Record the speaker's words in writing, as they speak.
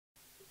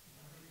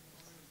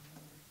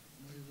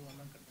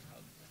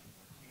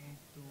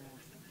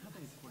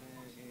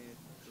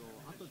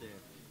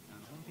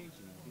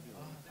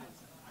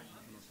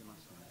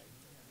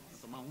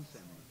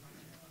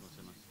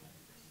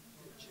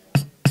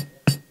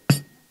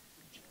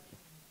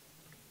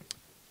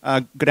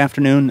Good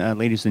afternoon,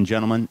 ladies and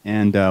gentlemen,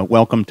 and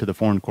welcome to the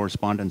Foreign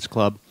Correspondents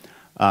Club.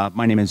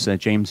 My name is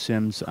James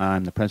Sims.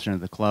 I'm the president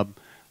of the club.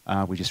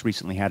 We just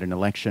recently had an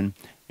election,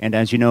 and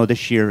as you know,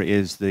 this year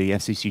is the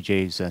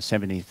FCCJ's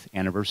 70th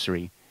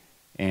anniversary,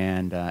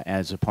 and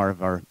as a part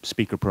of our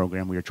speaker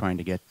program, we are trying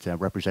to get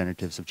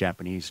representatives of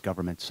Japanese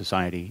government,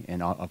 society,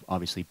 and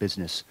obviously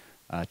business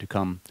to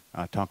come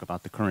talk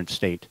about the current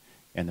state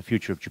and the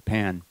future of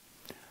Japan.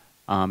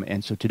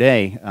 And so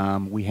today,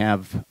 we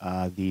have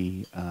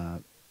the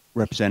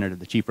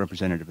chief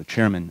representative, the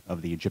chairman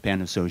of the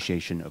Japan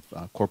Association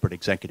of Corporate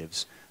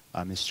Executives,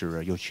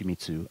 Mr.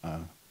 Yoshimitsu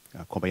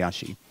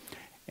Kobayashi.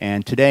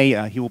 And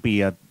today he will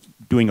be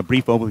doing a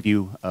brief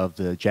overview of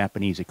the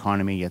Japanese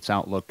economy, its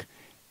outlook,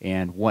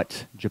 and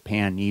what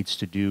Japan needs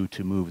to do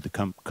to move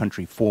the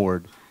country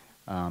forward,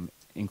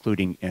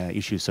 including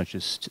issues such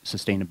as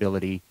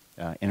sustainability,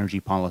 energy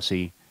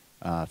policy,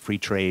 free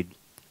trade,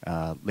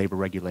 labor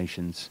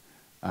regulations,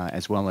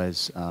 as well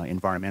as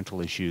environmental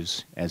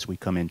issues as we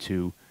come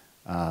into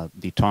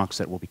the talks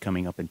that will be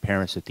coming up in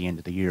Paris at the end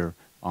of the year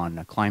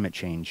on climate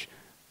change.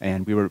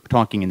 And we were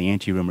talking in the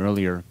anteroom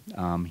earlier.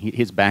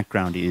 His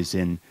background is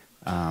in,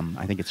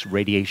 I think it's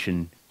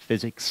radiation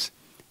physics.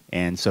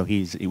 And so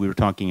we were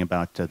talking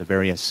about the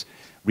various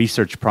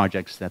research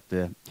projects that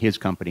his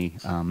company,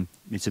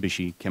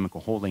 Mitsubishi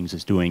Chemical Holdings,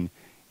 is doing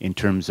in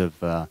terms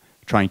of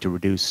trying to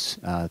reduce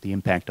the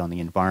impact on the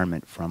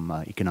environment from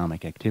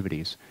economic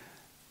activities.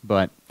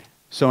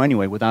 So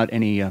anyway, without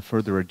any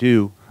further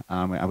ado,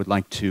 I would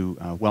like to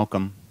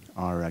welcome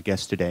our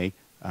guest today,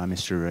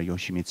 Mr.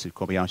 Yoshimitsu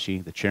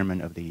Kobayashi, the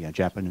chairman of the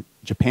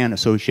Japan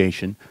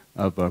Association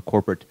of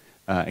Corporate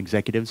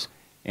Executives.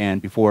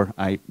 And before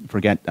I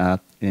forget,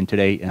 and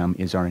today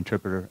is our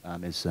interpreter,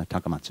 Ms.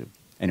 Takamatsu.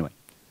 Anyway,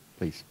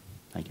 please.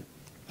 Thank you.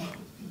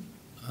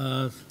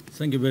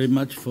 Thank you very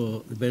much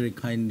for the very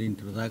kind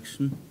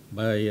introduction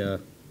by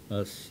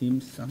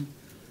Sim-san.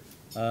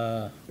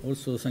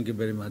 Also, thank you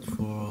very much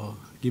for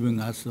giving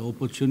us the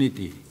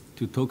opportunity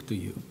to talk to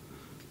you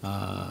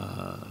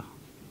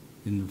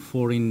in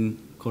Foreign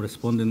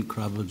Correspondent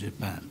Club of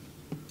Japan.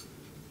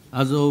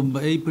 As of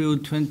April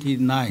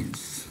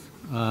 29th,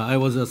 I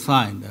was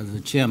assigned as the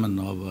chairman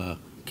of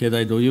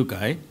Keidai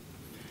Doyukai,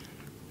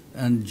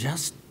 and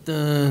just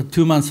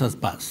 2 months has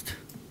passed.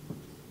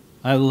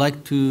 I would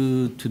like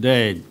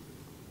today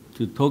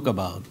to talk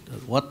about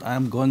what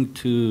I'm going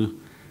to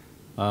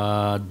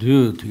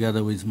do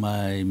together with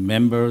my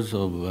members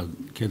of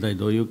Keidai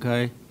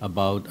Doyukai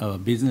about our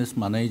business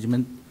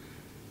management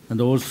and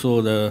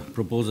also the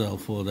proposal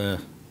for the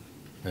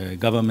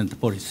government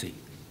policy.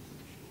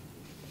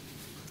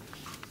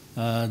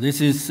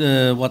 This is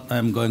what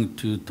I'm going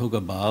to talk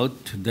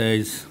about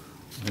today's,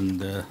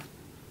 and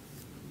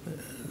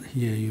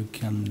here you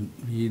can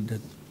read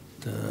that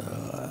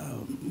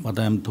what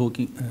I'm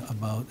talking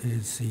about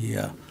is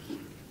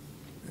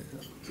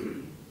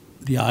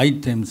the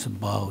items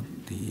about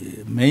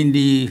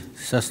mainly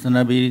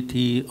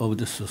sustainability of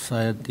the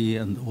society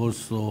and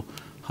also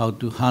how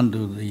to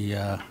handle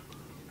the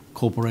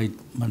corporate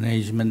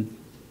management,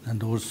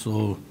 and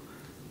also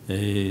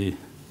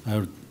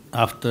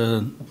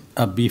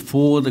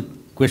before the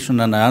question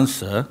and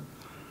answer,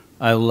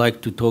 I would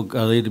like to talk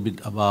a little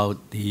bit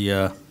about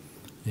the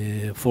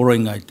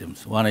following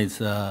items. One is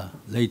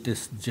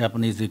latest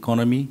Japanese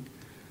economy,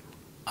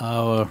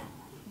 our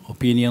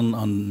opinion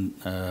on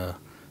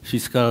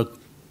fiscal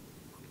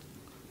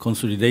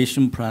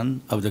consolidation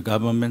plan of the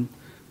government,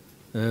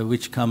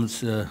 which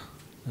comes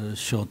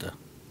shorter,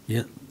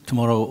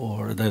 tomorrow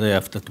or the day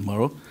after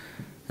tomorrow,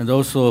 and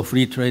also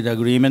free trade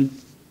agreement,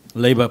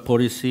 labor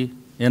policy,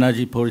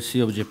 energy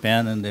policy of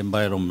Japan, and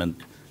environment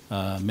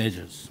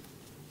measures.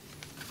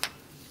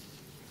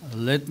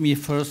 Let me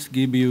first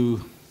give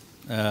you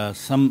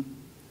some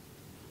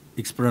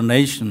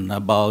explanation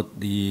about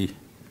the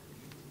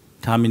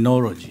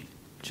terminology,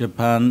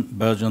 Japan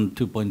version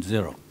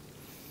 2.0.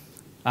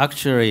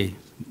 Actually,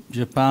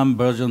 Japan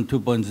version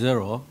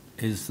 2.0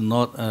 is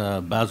not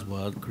a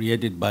buzzword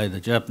created by the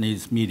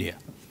Japanese media.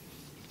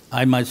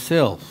 I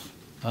myself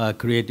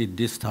created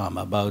this term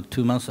about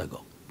 2 months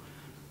ago.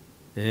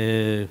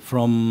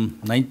 From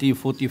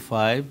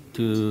 1945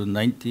 to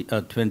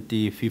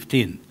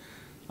 2015,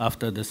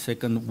 after the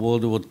Second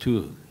World War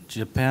II,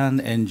 Japan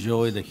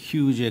enjoyed a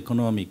huge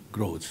economic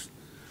growth.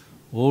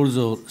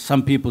 Although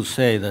some people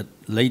say that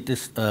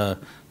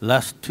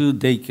last 2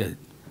 decades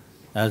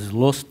has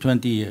lost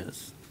 20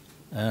 years.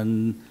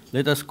 And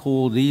let us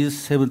call these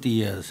 70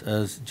 years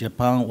as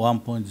Japan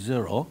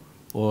 1.0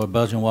 or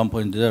version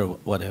 1.0,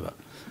 whatever.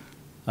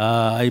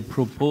 I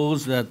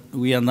propose that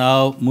we are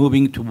now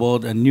moving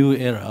toward a new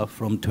era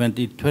from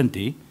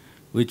 2020,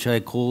 which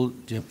I call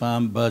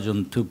Japan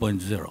version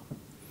 2.0.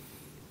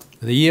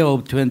 The year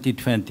of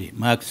 2020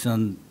 marks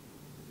an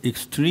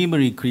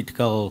extremely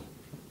critical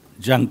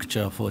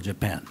juncture for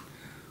Japan.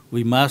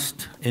 We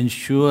must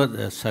ensure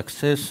the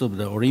success of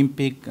the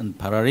Olympic and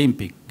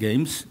Paralympic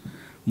Games.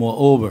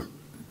 Moreover,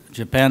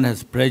 Japan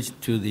has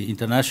pledged to the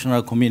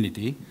international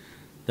community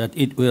that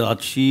it will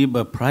achieve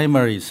a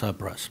primary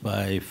surplus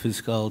by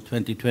fiscal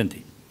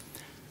 2020.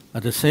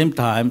 At the same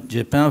time,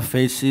 Japan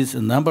faces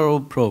a number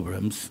of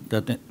problems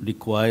that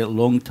require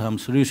long-term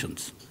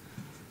solutions.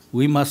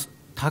 We must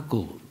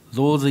tackle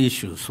those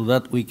issues so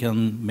that we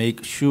can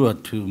make sure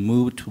to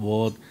move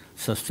toward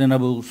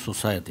sustainable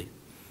society.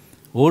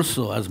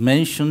 Also, as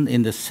mentioned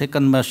in the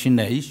second machine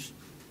age,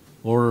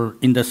 or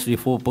Industry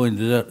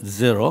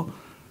 4.0,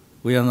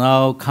 we are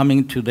now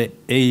coming to the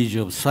age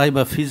of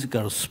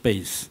cyber-physical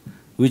space,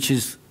 which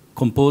is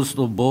composed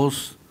of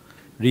both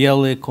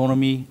real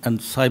economy and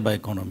cyber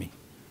economy,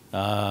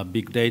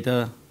 big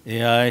data,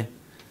 AI,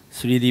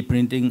 3D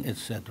printing,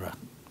 etc.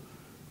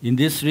 In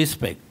this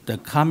respect, the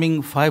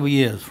coming 5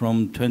 years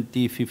from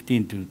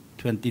 2015 to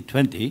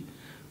 2020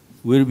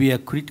 will be a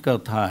critical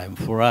time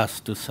for us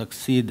to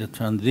succeed the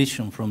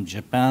transition from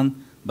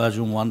Japan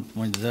version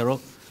 1.0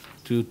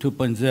 to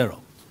 2.0.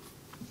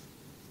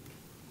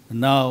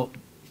 Now,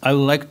 I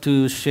would like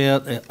to share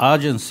the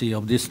urgency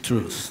of this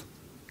truth.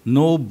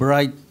 No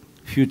bright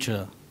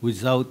future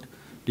without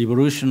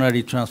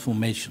revolutionary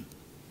transformation.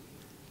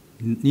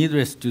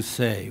 Needless to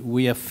say,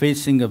 we are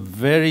facing a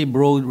very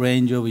broad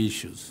range of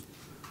issues.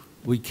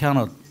 We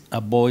cannot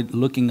avoid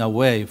looking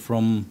away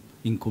from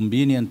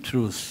inconvenient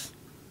truths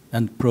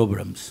and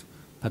problems.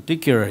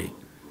 Particularly,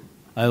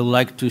 I would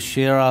like to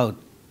share out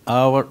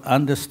our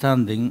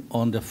understanding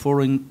on the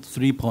following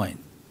 3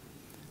 points.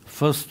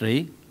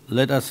 Firstly,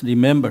 let us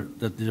remember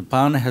that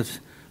Japan has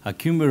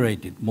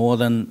accumulated more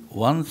than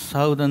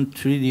 1,000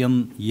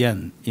 trillion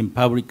yen in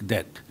public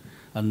debt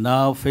and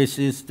now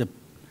faces the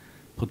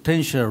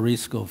potential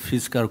risk of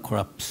fiscal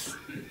collapse.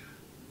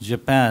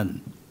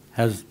 Japan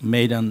has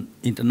made an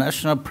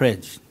international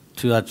pledge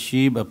to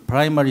achieve a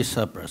primary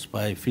surplus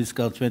by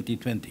fiscal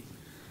 2020.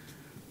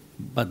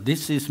 But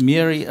this is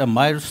merely a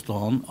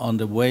milestone on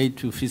the way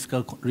to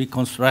fiscal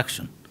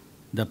reconstruction.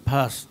 The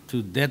path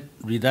to debt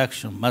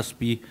reduction must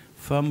be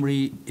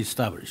firmly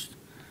established.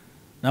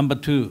 Number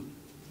two,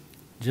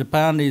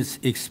 Japan is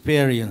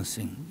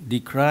experiencing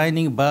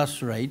declining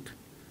birth rate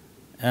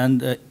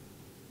and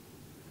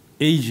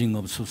aging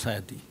of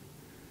society.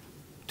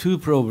 Two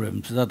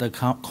problems that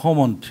are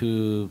common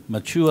to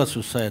mature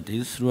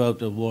societies throughout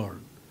the world.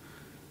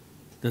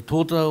 The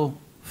total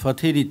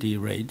fertility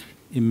rate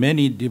in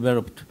many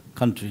developed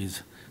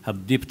countries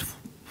have dipped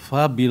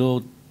far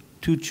below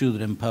 2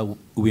 children per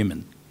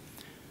woman.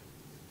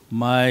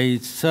 My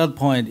third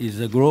point is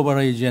the global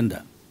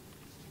agenda.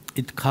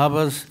 It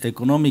covers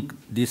economic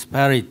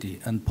disparity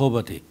and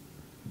poverty,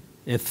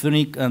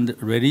 ethnic and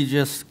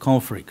religious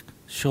conflict,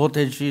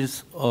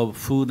 shortages of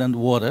food and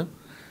water,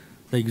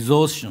 the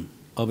exhaustion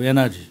of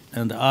energy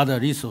and other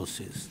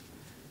resources,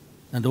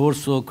 and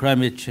also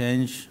climate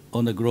change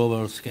on a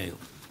global scale.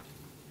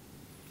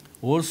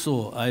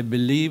 Also, I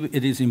believe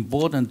it is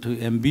important to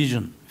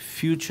envision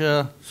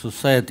future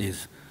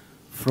societies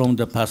from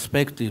the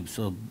perspectives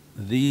of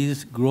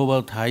these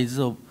global tides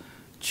of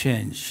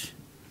change.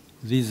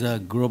 These are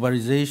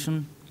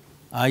globalization,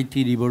 IT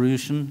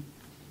revolution,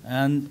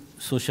 and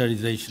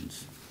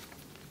socializations.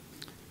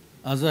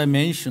 As I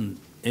mentioned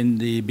in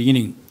the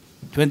beginning,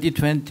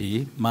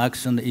 2020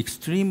 marks an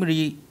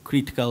extremely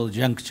critical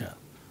juncture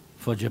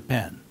for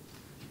Japan.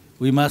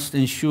 We must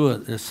ensure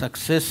the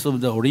success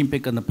of the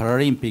Olympic and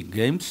Paralympic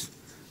Games.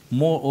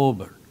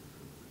 Moreover,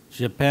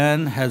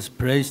 Japan has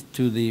pledged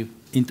to the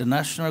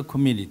international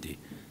community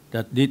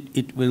that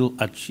it will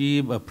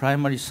achieve a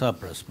primary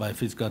surplus by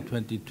fiscal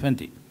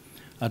 2020.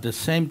 At the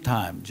same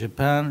time,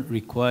 Japan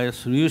requires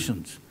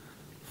solutions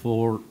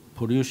for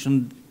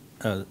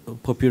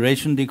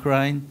population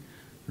decline,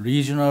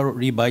 regional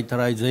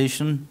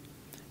revitalization,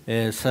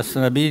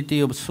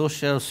 sustainability of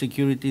social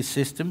security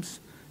systems,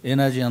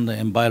 energy and the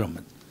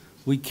environment.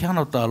 We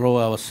cannot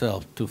allow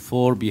ourselves to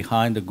fall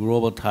behind the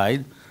global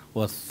tide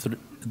or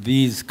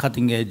these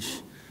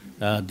cutting-edge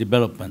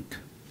development.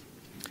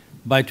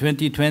 By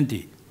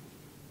 2020,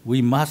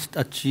 we must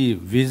achieve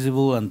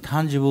visible and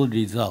tangible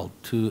results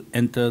to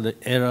enter the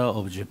era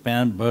of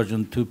Japan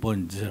version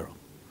 2.0.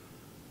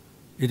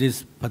 It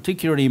is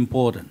particularly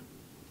important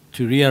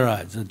to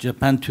realize that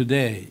Japan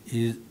today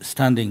is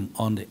standing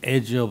on the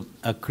edge of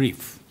a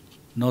cliff,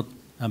 not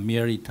a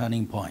mere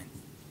turning point.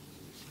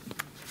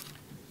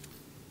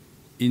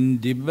 In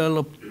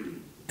developed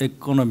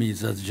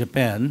economies as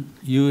Japan,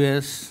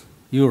 US,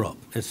 Europe,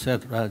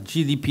 etc.,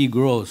 GDP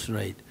growth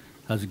rate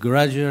has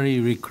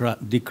gradually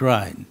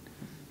declined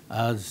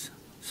as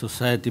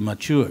society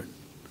matured.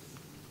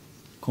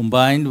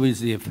 Combined with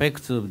the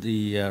effects of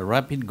the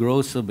rapid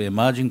growth of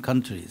emerging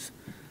countries,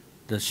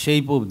 the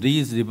shape of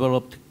these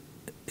developed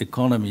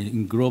economies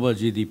in global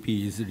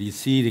GDP is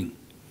receding.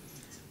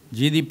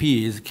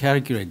 GDP is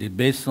calculated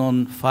based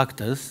on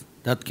factors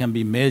that can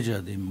be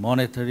measured in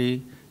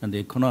monetary and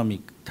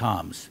economic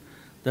terms.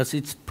 Thus,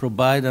 it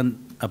provides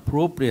an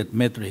appropriate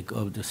metric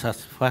of the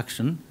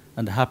satisfaction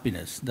and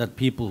happiness that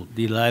people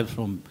derive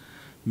from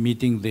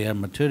meeting their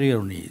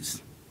material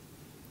needs.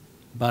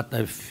 But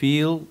I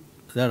feel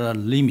there are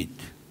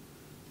limits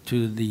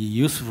to the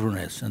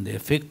usefulness and the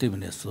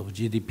effectiveness of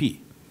GDP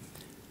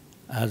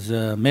as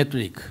a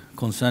metric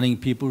concerning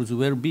people's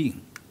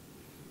well-being.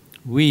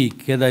 We,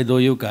経済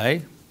同友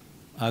会,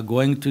 are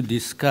going to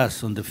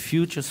discuss on the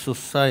future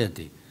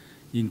society,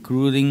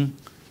 including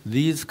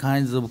these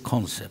kinds of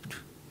concepts.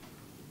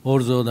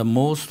 Although the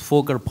most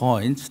focal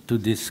points to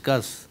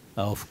discuss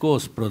are, of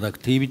course,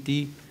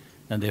 productivity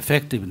and the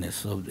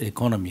effectiveness of the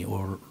economy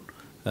or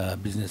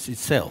business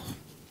itself.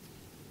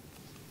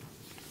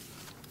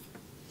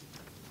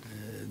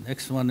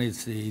 Next one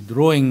is the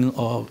drawing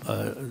of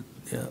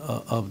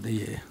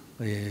the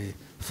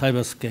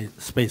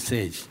cyberspace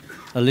age.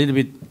 A little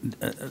bit,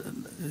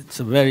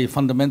 it's a very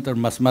fundamental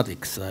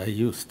mathematics I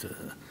used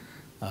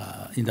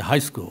in the high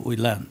school we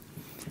learned.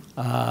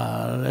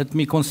 Let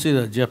me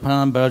consider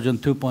Japan version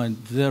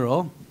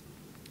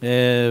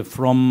 2.0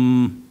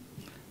 from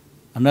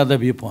another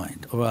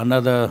viewpoint or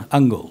another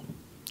angle.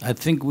 I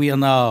think we are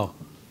now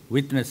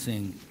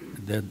witnessing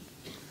the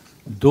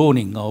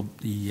dawning of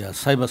the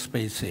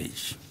cyberspace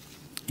age.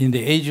 In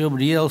the age of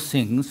real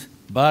things,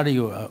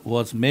 value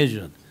was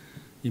measured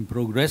in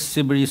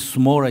progressively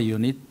smaller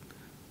unit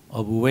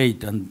of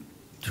weight and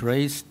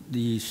traced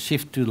the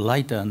shift to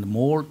lighter and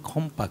more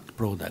compact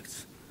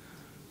products,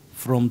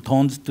 from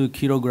tons to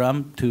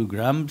kilogram to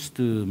grams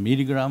to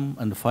milligram,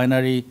 and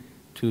finally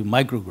to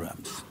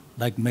micrograms,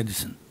 like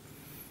medicine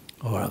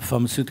or a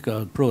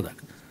pharmaceutical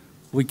product.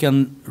 We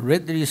can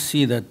readily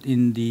see that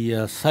in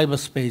the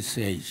cyberspace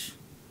age,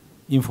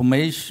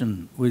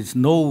 information with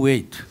no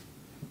weight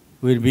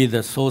will be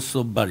the source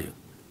of value.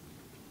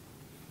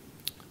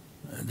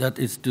 That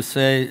is to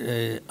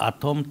say,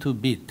 atom to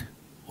bit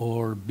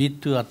or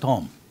bit to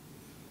atom.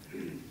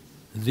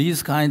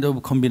 These kind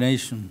of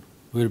combination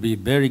will be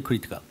very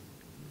critical.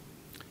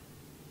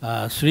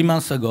 3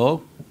 months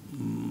ago,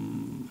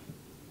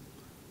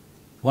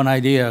 one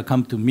idea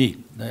came to me.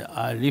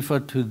 I refer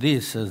to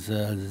this as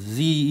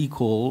Z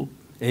equal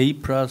A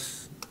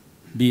plus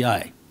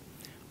BI,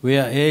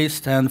 where A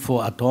stands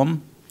for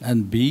atom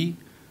and B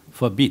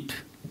for bit.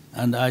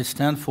 And I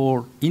stand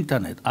for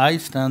internet. I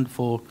stand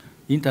for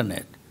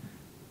internet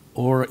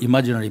or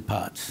imaginary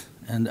parts.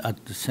 And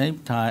at the same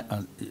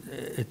time,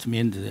 it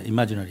means the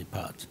imaginary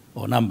parts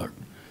or number.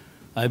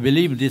 I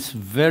believe this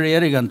very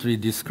elegantly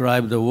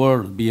describes the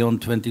world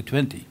beyond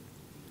 2020.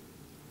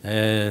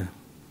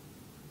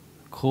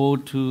 Call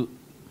to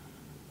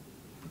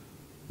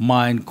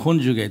mind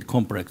conjugate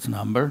complex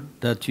number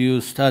that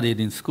you studied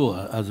in school,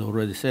 as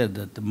already said,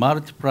 that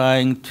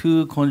multiplying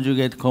two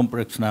conjugate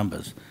complex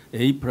numbers,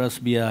 A plus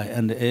BI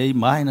and A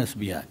minus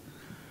BI,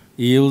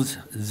 yields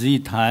Z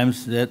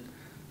times Z,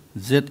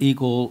 Z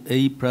equal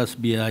A plus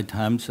BI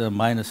times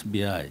minus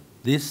BI.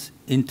 This,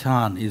 in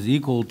turn, is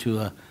equal to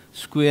a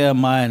square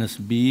minus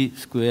B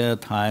square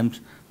times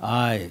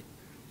I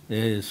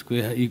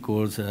square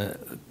equals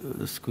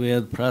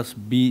squared plus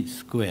B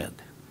squared.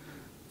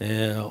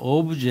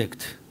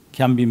 Object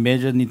can be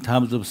measured in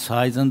terms of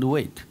size and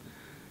weight.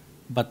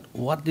 But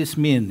what this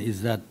means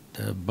is that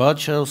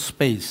virtual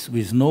space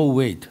with no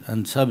weight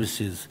and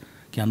services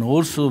can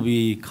also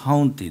be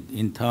counted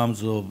in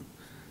terms of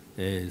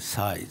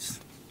size.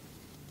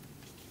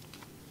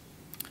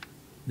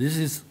 This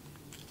is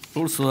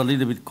also a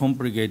little bit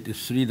complicated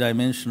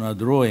three-dimensional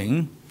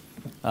drawing.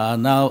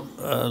 Now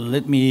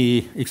let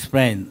me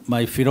explain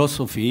my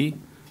philosophy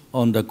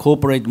on the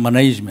corporate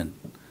management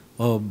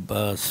of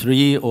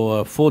 3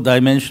 or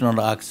 4-dimensional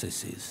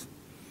axes.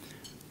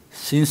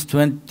 Since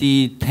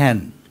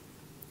 2010,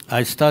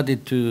 I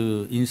started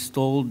to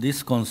install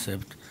this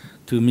concept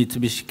to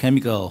Mitsubishi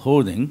Chemical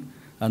Holding,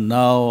 and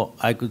now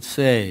I could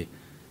say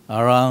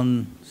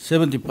around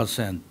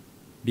 70%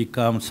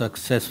 become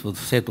successful,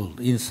 settled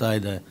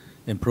inside the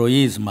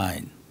employee's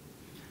mind.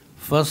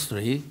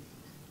 Firstly,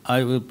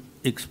 I will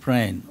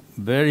explain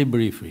very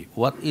briefly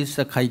what is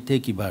the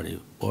kaiteki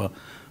value, or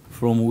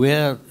from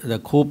where the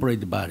corporate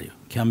value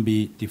can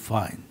be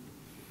defined.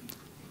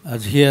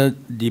 As here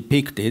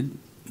depicted,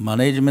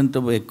 management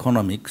of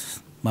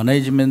economics,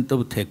 management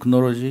of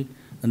technology,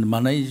 and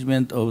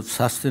management of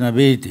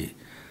sustainability,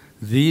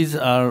 these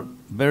are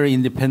very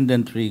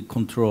independently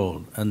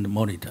controlled and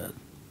monitored.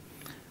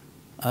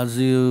 As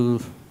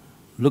you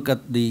look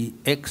at the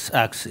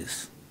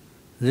x-axis,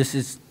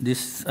 this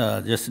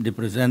just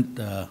represent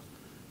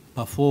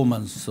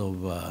performance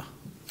of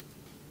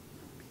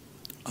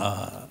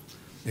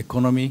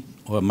economy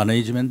or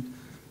management,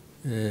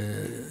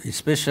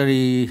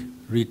 especially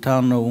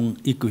return on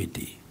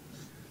equity.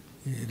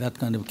 That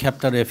kind of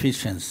capital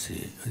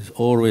efficiency is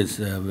always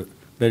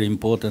very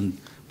important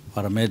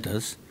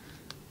parameters,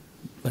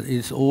 but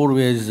it's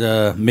always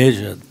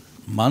measured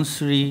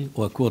monthly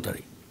or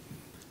quarterly.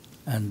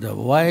 And the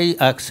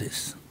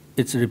y-axis,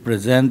 it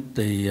represents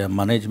the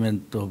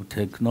management of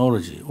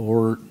technology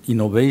or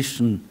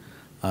innovation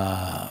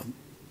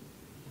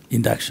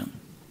induction.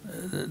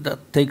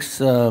 That takes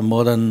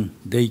more than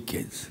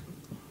decades.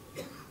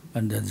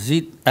 And the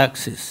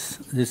z-axis,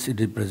 this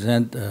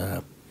represents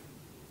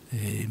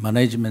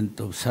management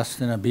of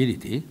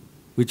sustainability,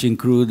 which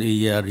include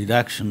the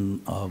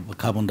reduction of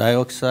carbon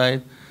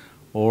dioxide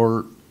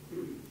or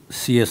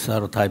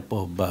CSR type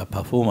of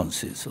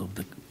performances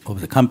of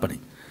the company.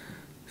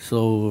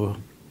 So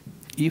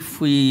if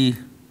we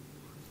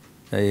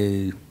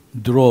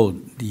draw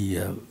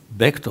the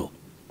vector,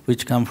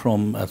 which come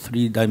from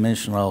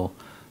three-dimensional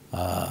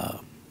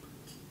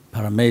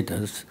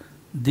parameters,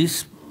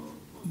 this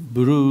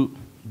blue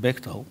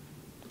vector,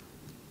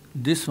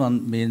 this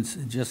one means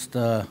just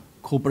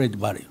corporate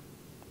value.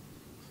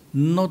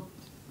 Not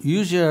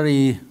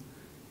usually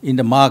in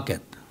the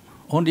market,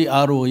 only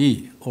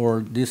ROE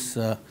or this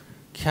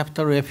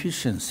capital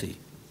efficiency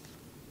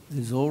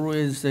is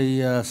always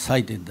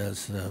cited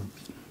as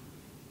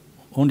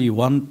only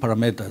one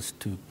parameter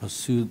to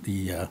pursue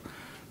the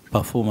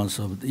performance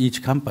of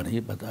each company.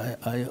 But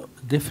I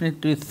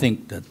definitely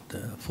think that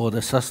for the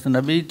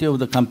sustainability of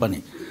the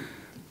company,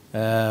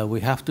 we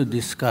have to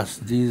discuss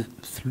these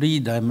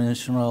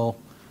three-dimensional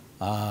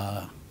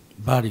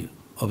value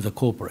of the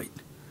corporate,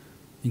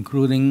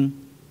 including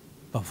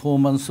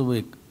performance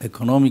of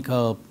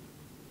economical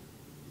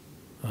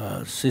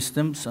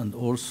systems and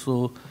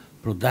also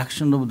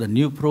production of the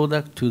new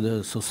product to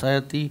the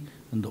society,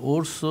 and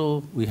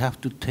also we have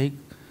to take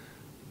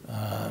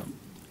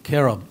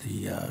care of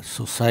the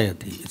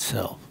society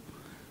itself.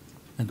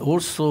 And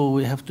also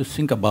we have to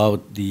think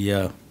about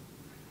the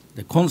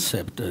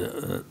concept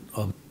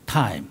of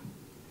time,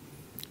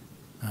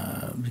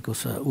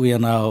 because we are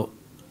now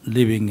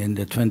living in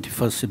the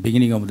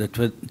beginning of the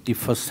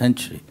 21st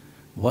century.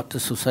 What the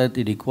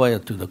society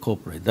requires to the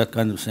corporate, that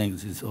kind of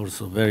things is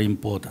also very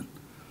important.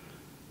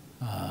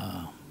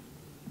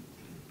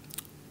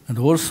 And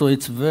also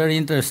it's very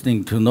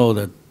interesting to know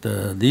that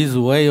this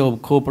way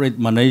of corporate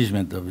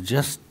management of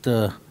just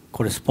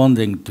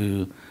corresponding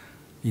to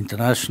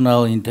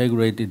International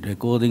Integrated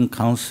Recording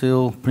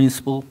Council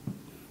principle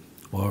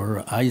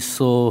or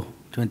ISO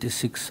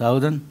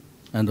 26000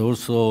 and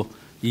also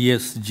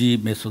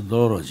ESG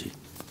methodology.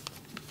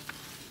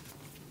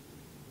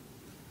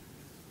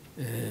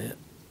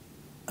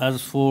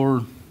 As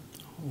for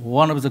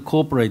one of the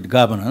corporate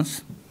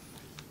governance,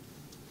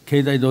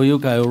経済同友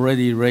会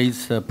already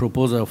raised a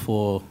proposal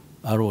for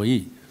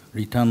ROE,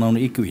 return on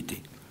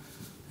equity.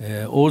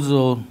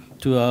 Also,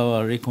 to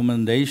our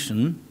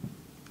recommendation,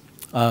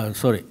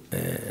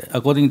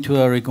 according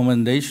to our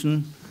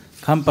recommendation,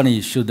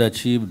 companies should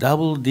achieve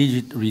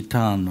double-digit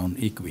return on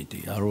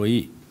equity,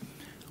 ROE.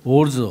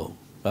 Also,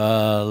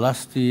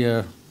 last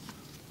year,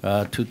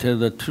 to tell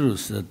the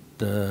truth, that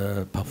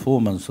the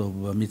performance of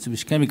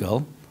Mitsubishi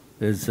Chemical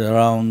is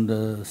around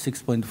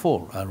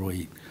 6.4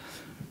 ROE.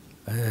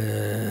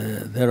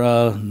 There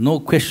are no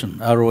question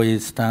ROE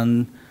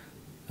stand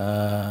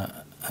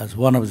as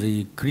one of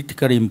the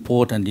critically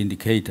important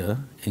indicator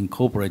in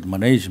corporate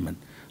management.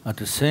 At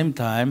the same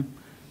time,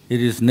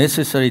 it is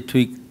necessary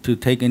to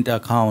take into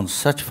account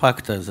such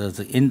factors as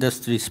the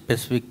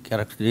industry-specific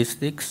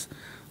characteristics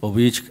of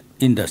each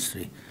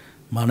industry,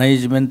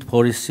 management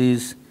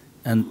policies,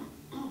 and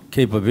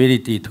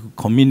capability to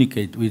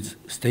communicate with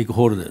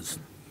stakeholders.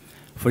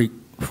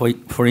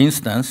 For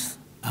instance,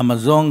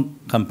 Amazon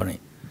company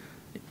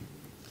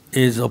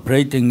is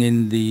operating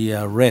in the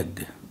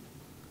red,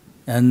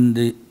 and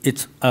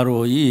its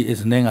ROE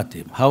is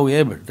negative.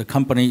 However, the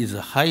company is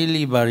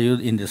highly valued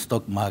in the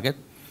stock market.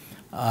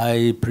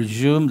 I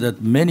presume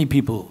that many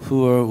people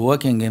who are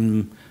working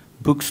in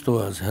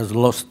bookstores has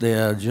lost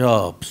their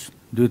jobs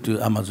due to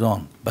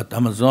Amazon. But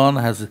Amazon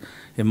has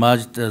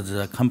emerged as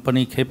a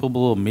company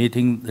capable of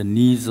meeting the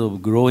needs of a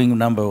growing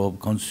number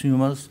of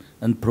consumers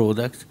and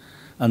products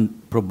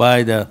and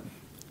provide a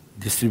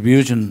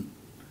distribution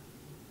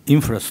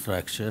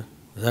infrastructure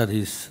that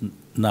is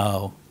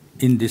now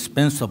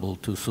indispensable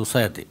to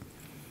society.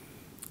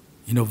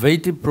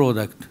 Innovative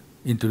product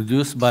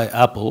introduced by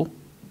Apple,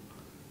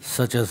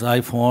 such as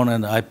iPhone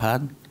and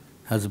iPad,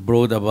 has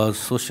brought about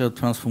social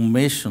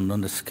transformation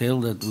on a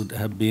scale that would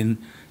have been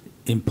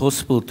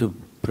impossible to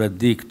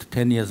predict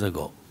 10 years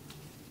ago.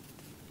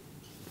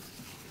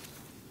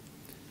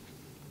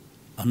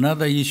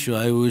 Another issue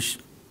I wish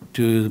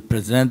to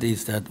present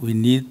is that we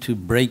need to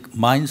break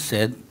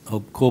mindset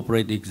of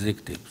corporate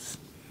executives.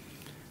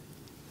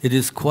 It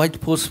is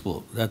quite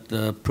possible that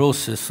the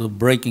process of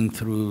breaking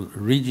through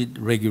rigid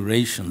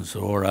regulations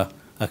or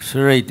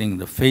accelerating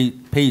the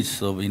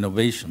pace of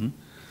innovation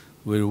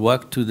will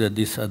work to the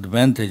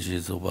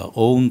disadvantages of our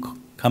own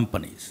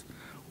companies,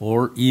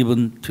 or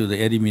even to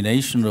the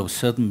elimination of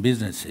certain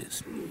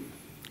businesses.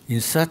 In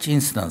such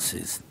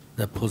instances,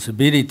 the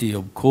possibility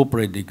of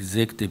corporate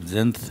executives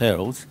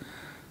themselves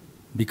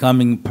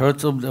becoming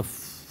part of the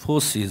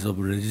forces of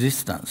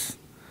resistance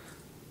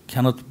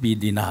cannot be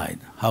denied.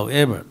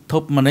 However,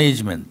 top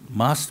management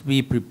must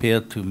be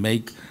prepared to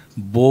make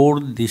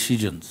bold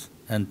decisions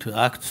and to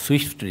act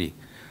swiftly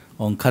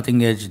on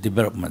cutting-edge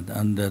development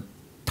and the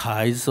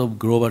tides of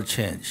global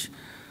change.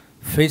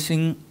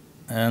 Facing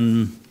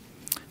an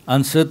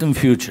uncertain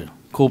future,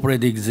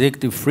 corporate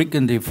executives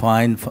frequently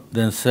find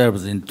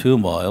themselves in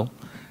turmoil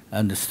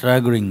and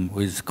struggling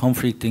with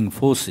conflicting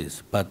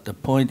forces. But the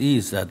point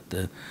is that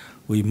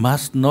we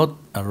must not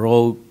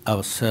allow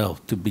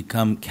ourselves to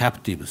become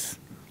captives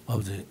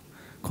of the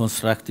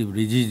constructive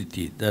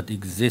rigidity that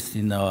exists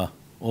in our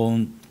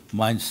own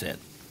mindset.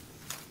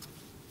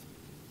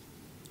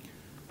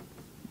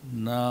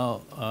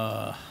 Now,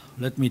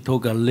 let me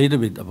talk a little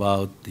bit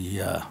about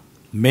the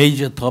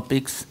major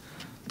topics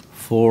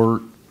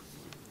for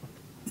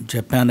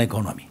Japan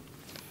economy.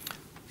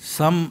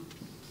 Since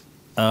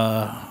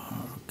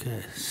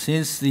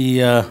the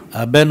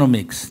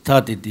Abenomics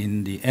started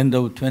in the end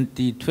of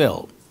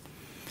 2012,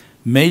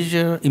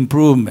 major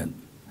improvement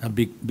have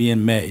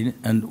been made,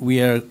 and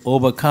we are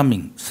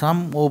overcoming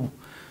some of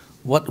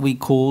what we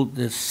call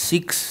the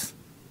 6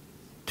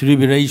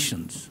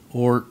 tribulations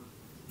or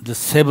the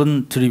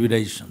 7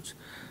 tribulations.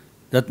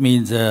 That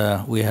means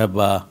we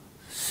have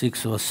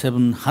 6 or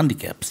 7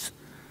 handicaps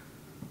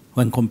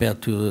when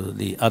compared to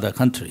the other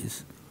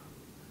countries.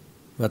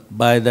 But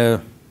by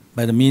the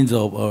means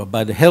of, or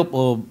by the help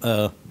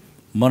of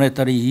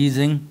monetary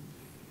easing,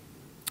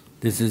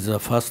 this is the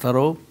first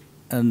arrow,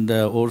 and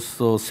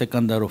also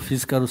second arrow,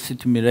 fiscal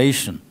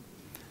stimulation.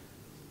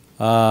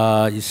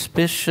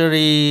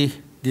 Especially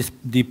this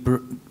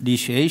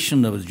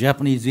depreciation of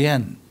Japanese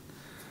yen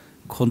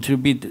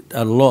contributed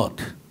a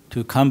lot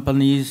to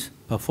companies'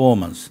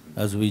 performance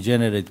as we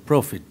generate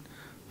profit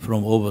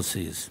from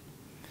overseas.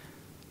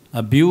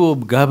 A view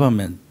of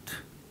government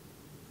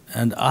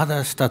and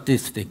other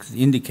statistics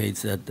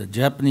indicates that the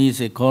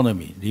Japanese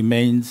economy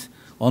remains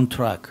on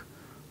track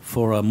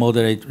for a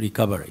moderate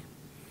recovery.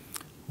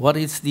 What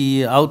is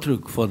the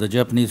outlook for the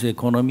Japanese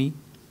economy?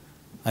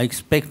 I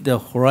expect the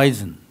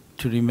horizon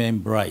to remain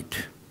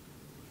bright.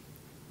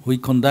 We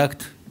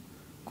conduct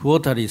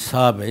quarterly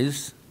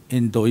surveys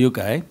in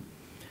Doyukai.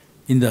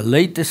 In the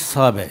latest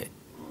survey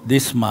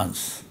this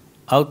month,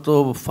 out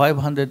of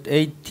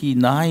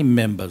 589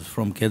 members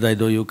from Keizai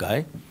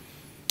Doyukai,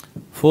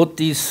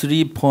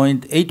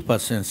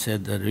 43.8%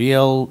 said the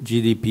real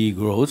GDP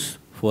growth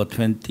for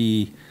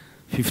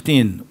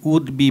 2015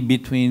 would be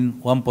between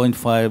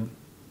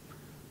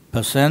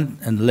 1.5%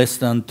 and less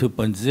than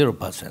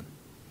 2.0%.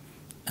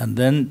 And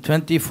then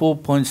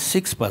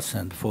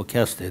 24.6%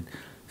 forecasted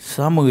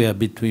somewhere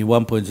between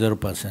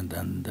 1.0%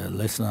 and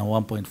less than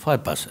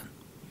 1.5%.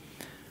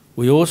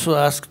 We also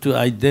asked to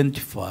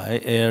identify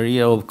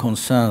area of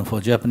concern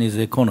for Japanese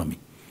economy.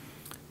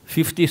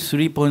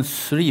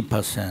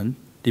 53.3%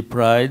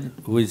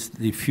 deprived with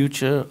the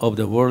future of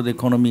the world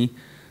economy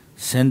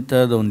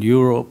centered on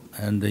Europe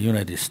and the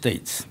United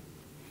States.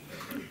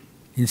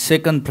 In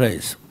second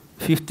place,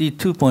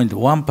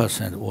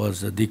 52.1%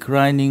 was a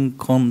declining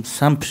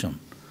consumption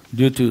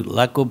due to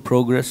lack of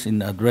progress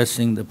in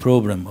addressing the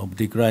problem of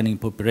declining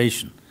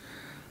population.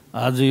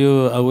 As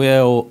you are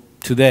aware of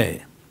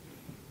today,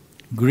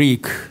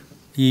 Greek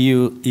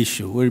EU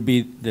issue will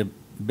be the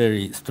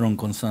very strong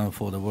concern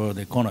for the world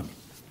economy.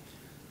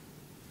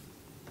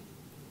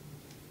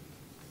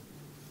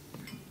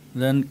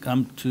 Then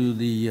come to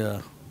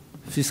the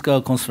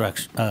fiscal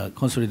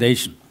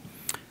consolidation.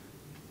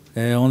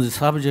 On the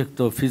subject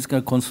of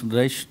fiscal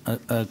consolidation,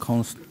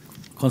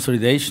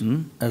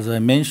 as I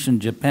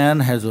mentioned, Japan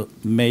has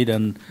made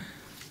an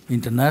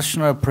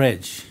international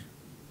pledge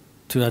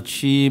to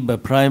achieve a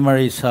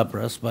primary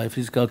surplus by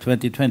fiscal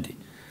 2020.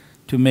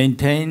 To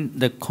maintain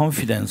the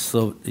confidence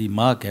of the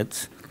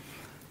markets,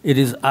 it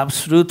is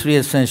absolutely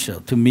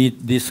essential to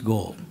meet this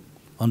goal.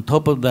 On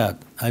top of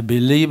that, I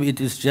believe it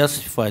is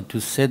justified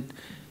to set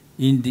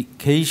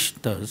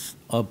indicators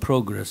of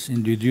progress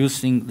in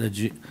reducing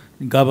the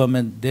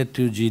government debt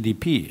to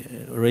GDP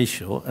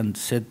ratio and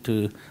set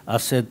to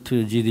asset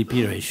to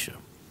GDP ratio.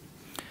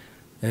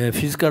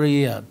 Fiscal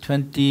year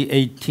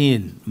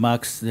 2018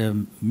 marks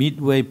the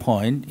midway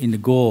point in the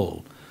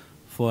goal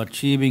for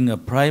achieving a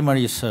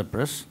primary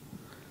surplus.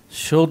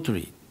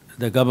 Shortly,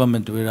 the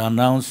government will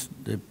announce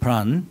the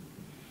plan,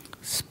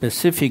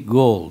 specific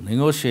goal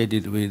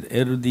negotiated with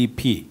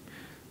LDP,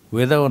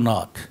 whether or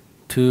not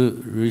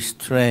to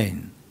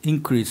restrain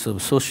increase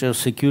of social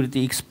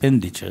security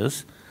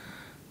expenditures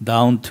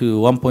down to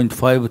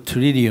 1.5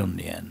 trillion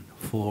yen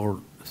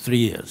for 3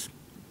 years.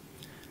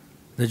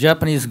 The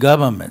Japanese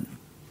government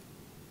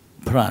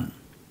plan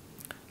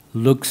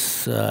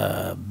looks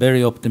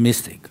very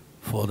optimistic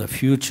for the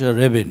future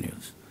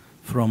revenues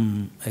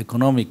from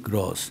economic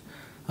growth,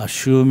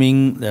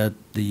 assuming that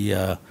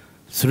the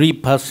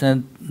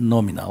 3%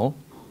 nominal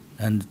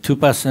and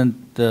 2%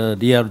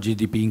 real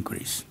GDP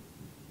increase.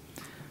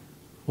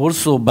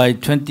 Also, by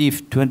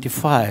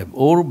 2025,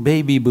 all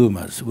baby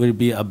boomers will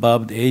be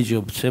above the age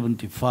of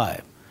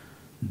 75.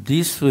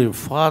 This will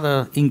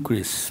further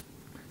increase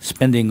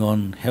spending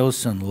on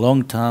health and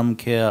long-term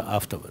care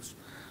afterwards.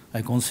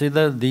 I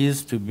consider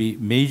these to be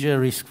major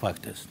risk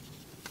factors.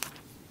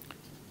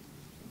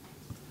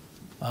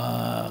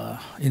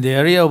 In the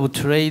area of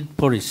trade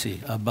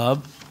policy,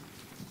 above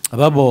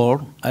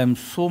all, I am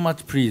so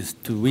much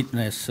pleased to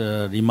witness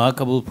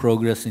remarkable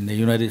progress in the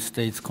United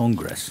States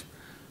Congress,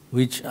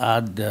 which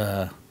add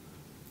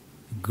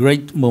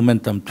great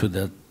momentum to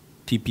the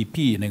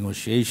TPP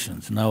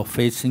negotiations now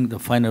facing the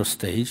final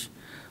stage.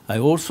 I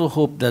also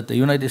hope that the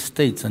United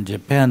States and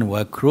Japan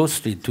work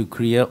closely to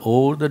clear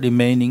all the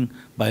remaining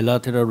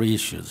bilateral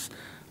issues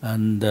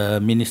and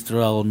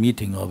ministerial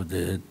meeting of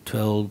the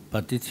 12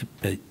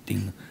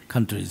 participating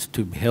countries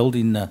to be held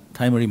in a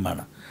timely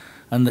manner.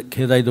 And the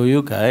Keidai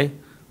Doyukai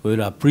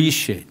will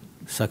appreciate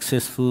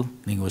successful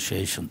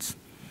negotiations.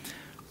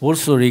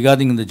 Also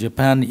regarding the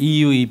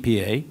Japan-EU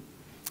EPA,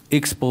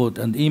 export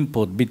and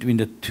import between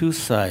the two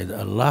sides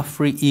are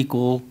roughly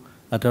equal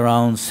at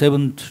around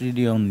 7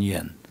 trillion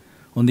yen.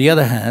 On the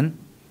other hand,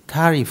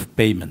 tariff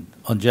payment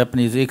on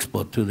Japanese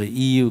export to the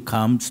EU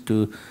comes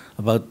to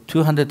about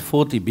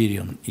 240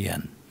 billion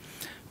yen,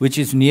 which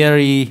is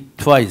nearly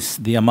twice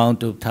the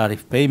amount of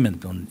tariff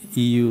payment on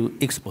EU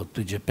export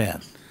to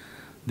Japan.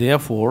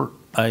 Therefore,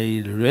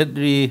 I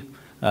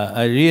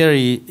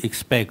really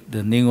expect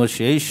the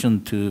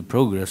negotiation to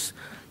progress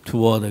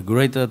toward a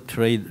greater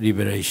trade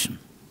liberation.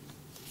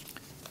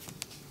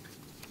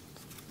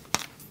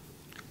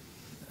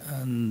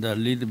 And a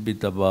little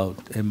bit about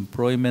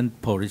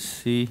employment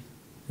policy,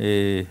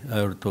 I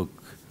will talk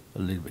a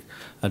little bit.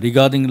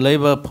 Regarding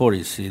labor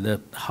policy, the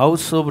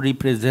House of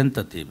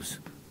Representatives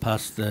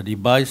passed the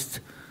revised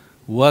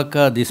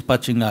Worker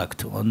Dispatching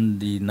Act on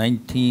the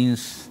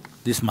 19th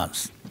this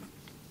month.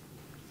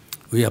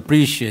 We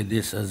appreciate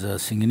this as a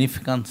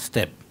significant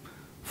step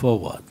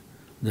forward.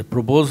 The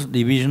proposed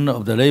revision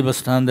of the Labor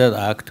Standard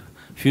Act,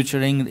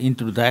 featuring the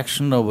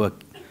introduction of a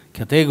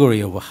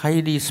category of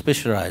highly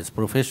specialized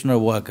professional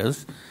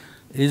workers,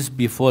 is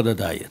before the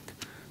Diet.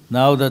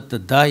 Now that the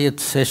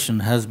Diet session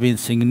has been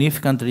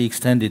significantly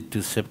extended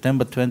to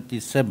September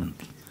 27th,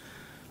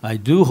 I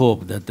do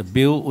hope that the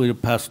bill will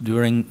pass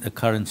during the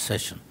current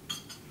session.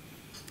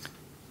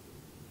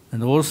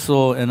 And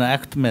also,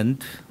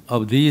 enactment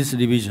of these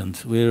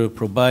revisions will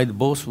provide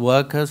both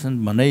workers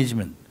and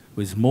management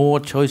with more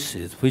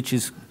choices, which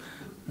is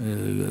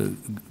a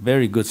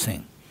very good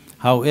thing.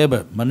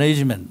 However,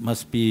 management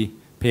must pay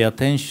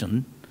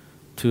attention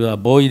to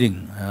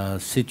avoiding a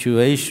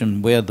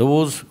situation where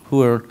those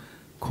who are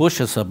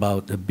cautious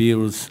about the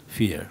bill's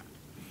fear.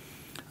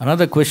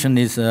 Another question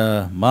is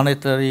a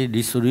monetary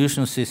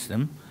resolution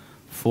system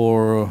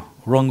for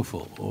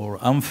wrongful or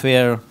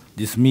unfair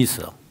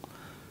dismissal.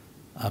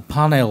 A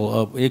panel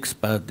of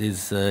experts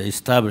is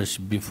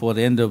established before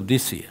the end of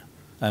this year.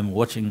 I'm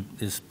watching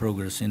this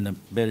progress in a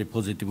very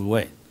positive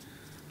way.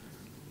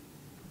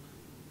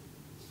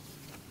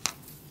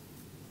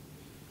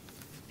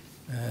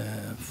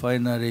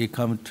 Finally,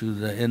 come to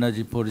the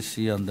energy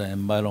policy and the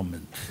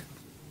environment.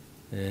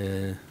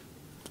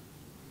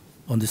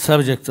 On the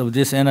subject of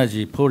this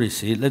energy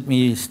policy, let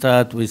me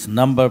start with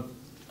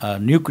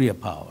nuclear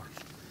power.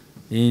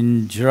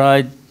 In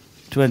July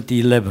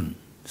 2011,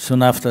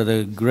 soon after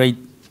the Great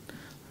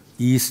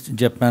East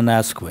Japan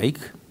earthquake,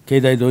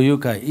 Keidai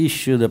Doyukai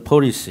issued a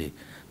policy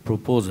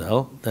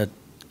proposal that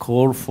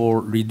called for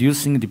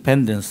reducing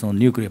dependence on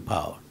nuclear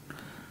power.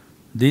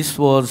 This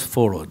was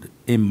followed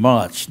in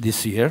March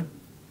this year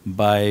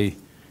by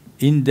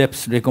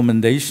in-depth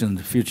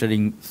recommendations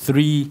featuring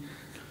 3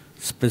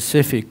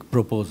 specific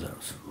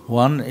proposals.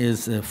 One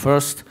is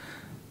first,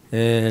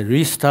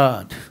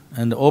 restart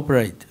and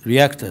operate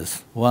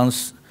reactors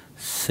once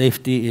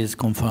safety is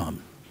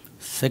confirmed.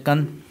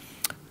 Second,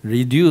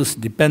 reduce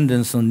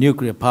dependence on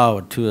nuclear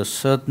power to a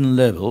certain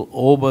level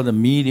over the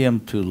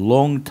medium to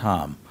long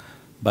term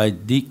by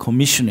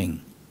decommissioning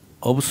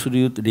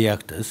obsolete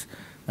reactors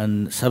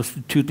and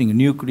substituting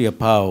nuclear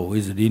power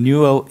with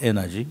renewable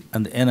energy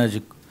and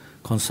energy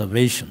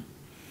conservation.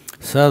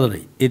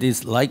 Thirdly, it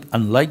is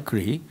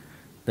unlikely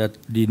that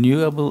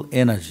renewable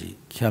energy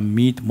can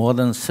meet more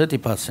than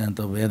 30%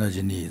 of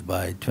energy needs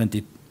by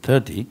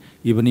 2030,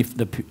 even if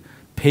the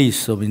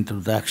pace of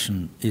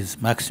introduction is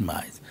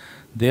maximized.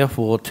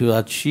 Therefore, to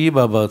achieve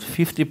about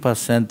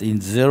 50% in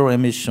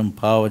zero-emission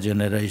power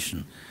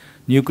generation,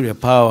 nuclear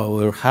power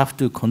will have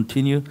to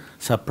continue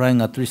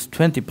supplying at least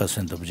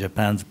 20% of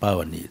Japan's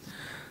power needs.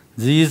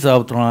 These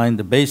outline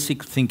the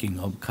basic thinking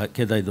of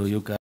Keidai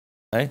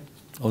Doyukai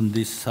on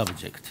this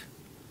subject.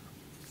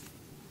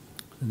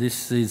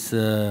 This is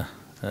a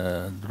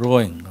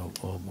drawing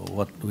of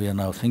what we are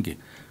now thinking.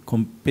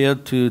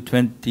 Compared to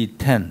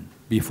 2010,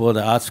 before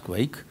the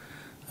earthquake,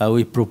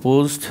 we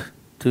proposed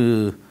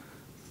to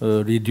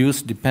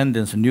reduce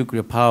dependence on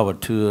nuclear power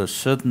to a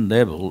certain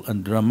level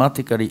and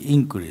dramatically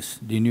increase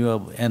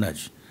renewable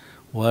energy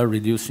while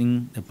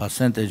reducing the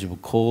percentage of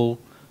coal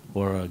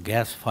or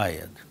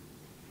gas-fired.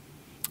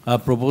 Our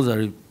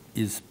proposal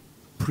is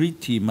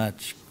pretty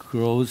much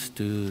close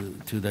to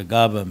the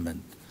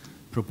government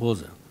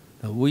proposal.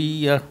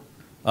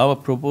 Our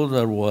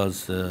proposal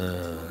was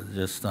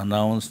just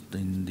announced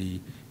in the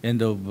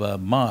end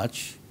of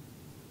March,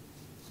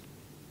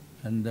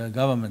 and the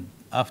government,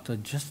 after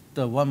just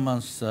 1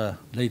 month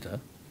later,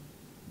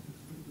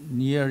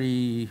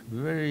 nearly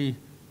very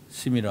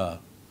similar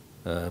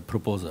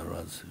proposal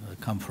has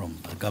come from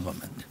the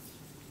government.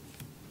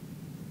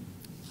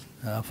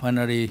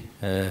 Finally,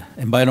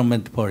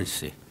 environment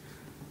policy.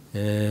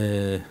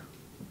 The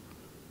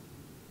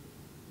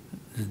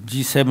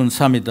G7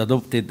 summit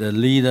adopted a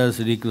leaders'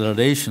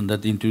 declaration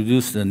that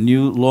introduced a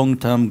new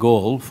long-term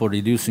goal for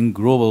reducing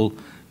global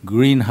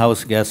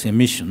greenhouse gas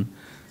emission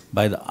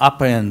by the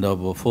upper end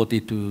of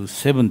 40 to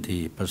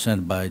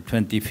 70% by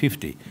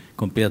 2050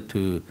 compared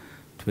to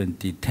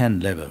 2010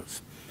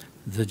 levels.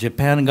 The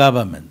Japan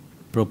government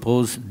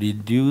proposed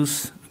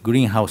reduce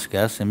greenhouse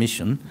gas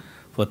emission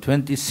for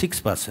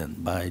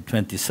 26% by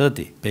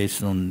 2030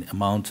 based on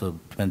amounts of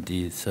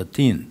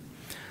 2013.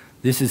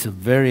 This is a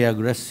very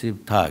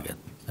aggressive target,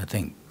 I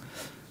think.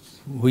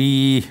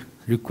 We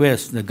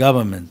request the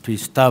government to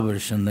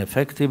establish an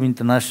effective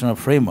international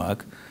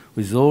framework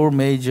with all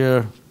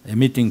major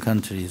emitting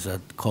countries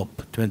at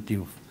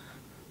COP21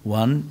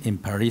 in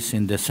Paris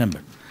in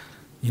December,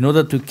 in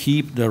order to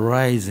keep the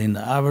rise in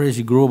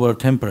average global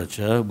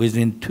temperature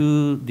within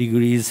 2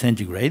 degrees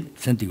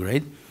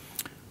centigrade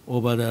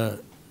over the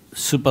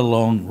super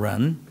long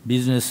run.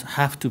 Business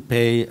have to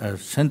play a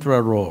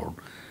central role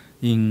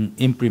in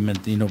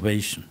implementing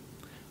innovation.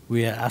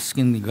 We are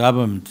asking the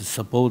government to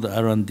support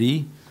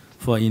R&D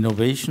for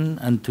innovation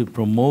and to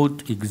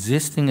promote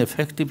existing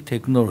effective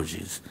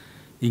technologies,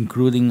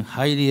 including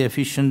highly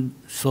efficient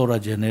solar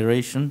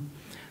generation,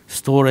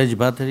 storage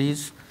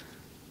batteries,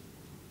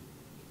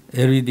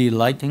 LED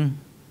lighting,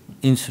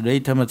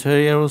 insulator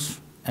materials,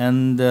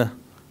 and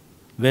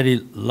very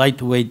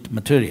lightweight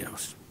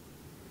materials.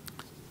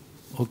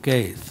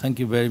 Okay, thank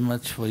you very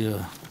much for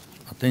your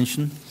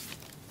attention.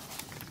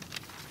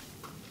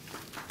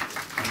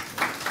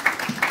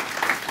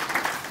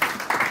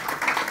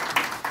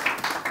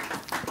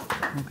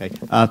 Okay,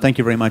 thank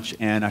you very much.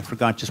 And I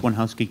forgot just one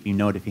housekeeping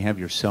note. If you have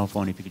your cell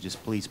phone, if you could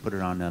just please put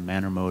it on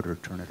manner mode or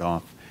turn it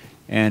off.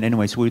 And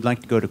anyway, so we'd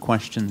like to go to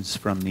questions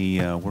from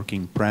the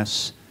working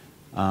press.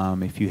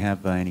 If you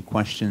have any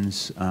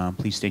questions,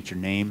 please state your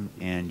name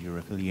and your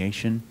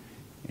affiliation,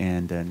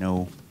 and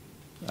no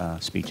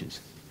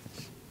speeches.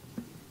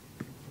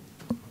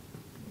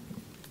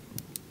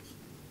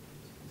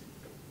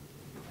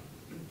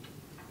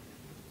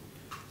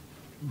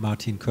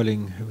 Martin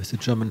Kölling with the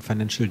German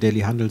financial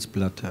daily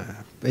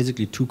Handelsblatt.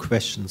 Basically 2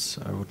 questions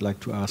I would like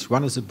to ask.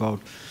 One is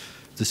about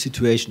the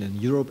situation in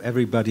Europe.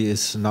 Everybody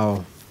is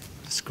now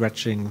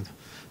scratching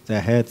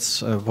their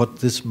heads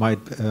what this might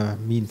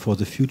mean for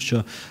the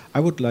future. I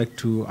would like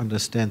to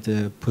understand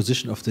the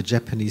position of the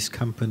Japanese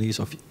companies,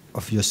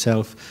 of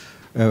yourself,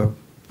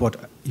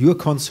 what your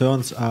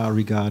concerns are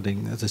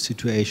regarding the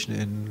situation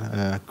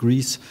in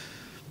Greece,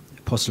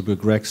 possible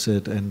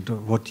Brexit, and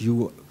what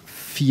you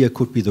fear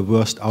could be the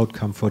worst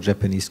outcome for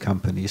Japanese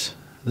companies.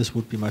 This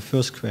would be my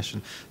first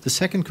question. The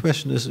second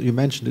question is, you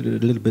mentioned it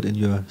a little bit in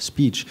your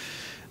speech,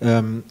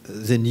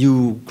 the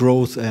new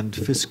growth and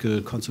fiscal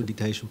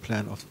consolidation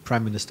plan of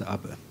Prime Minister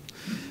Abe.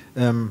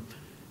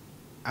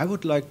 I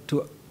would like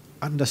to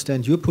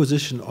understand your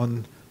position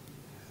on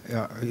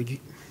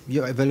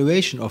your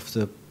evaluation of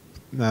the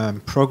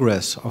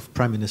progress of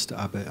Prime Minister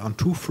Abe on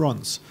 2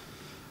 fronts.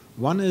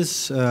 One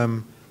is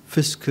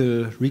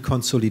fiscal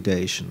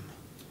reconsolidation,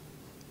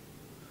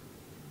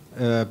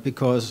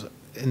 because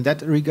in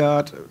that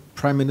regard,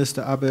 Prime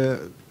Minister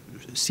Abe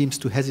seems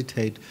to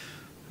hesitate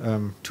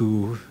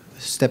to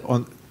step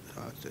on,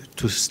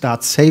 to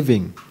start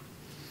saving.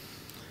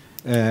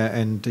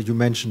 And you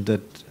mentioned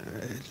that.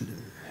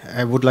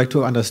 I would like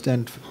to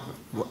understand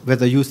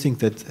whether you think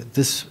that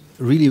this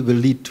really will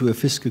lead to a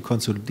fiscal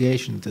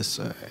consolidation,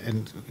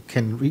 and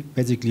can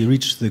basically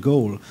reach the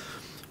goal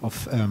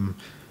of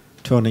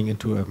turning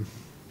into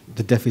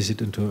the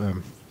deficit into a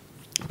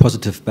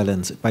positive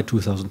balance by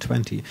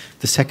 2020.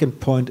 The second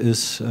point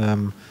is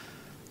then,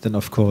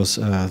 of course,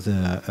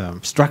 the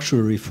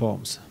structural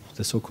reforms,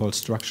 the so-called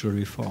structural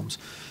reforms.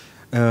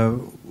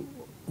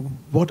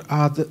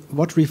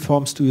 What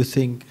reforms do you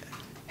think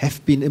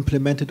have been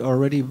implemented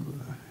already?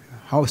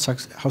 How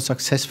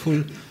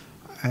successful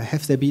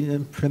have they been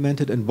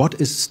implemented, and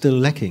what is still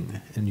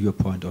lacking in your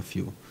point of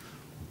view?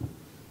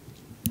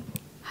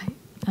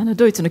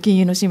 ドイツの金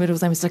融の新聞でご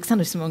ざいます。たくさん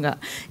の質問が、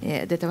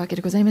出たわけ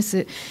でございま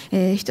す。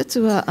一つ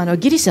は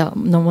ギリシャ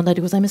の問題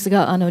でございます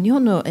が、日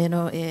本の、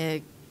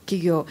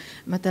企業、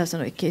またそ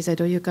の経済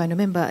同友会の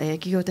メンバー、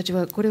企業たち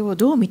はこれを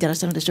どう見てらっ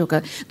しゃるんでしょう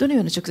か。どの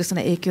ような直接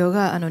な影響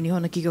が日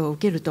本の企業を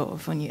受けるという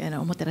ふうに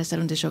思ってらっしゃ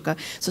るんでしょうか。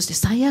そして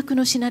最悪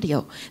のシナリ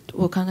オ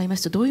を考えま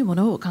すとどういうも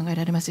のを考え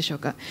られますでしょう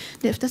か。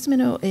で、2つ目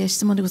の、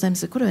質問でございま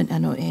す。これは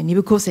2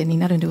部構成に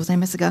なるんでござい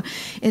ますが、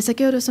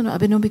先ほどそのア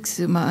ベノミク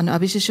ス、安倍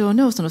首相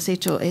のその成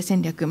長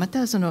戦略、ま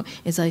たその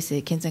財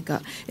政健全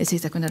化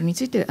政策などに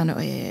ついて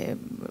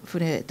触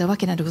れたわ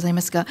けなんでござい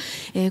ますが、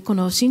こ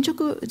の進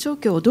捗状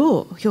況を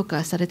どう評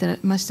価されて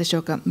ますでしょ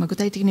うか。具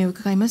体的に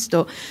伺います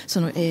と、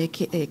その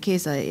経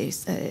済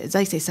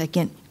財政再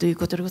建という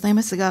ことでござい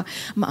ますが、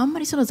あんま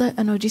りその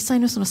実際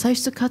のその歳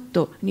出カッ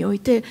トにおい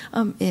て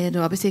安倍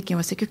政権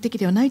は積極的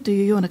ではないと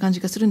いうような感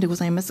じがするんでご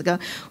ざいますが、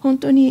本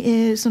当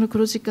にその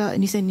黒字化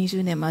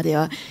2020年まで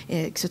は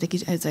基礎的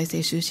財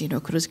政収支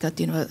の黒字化っ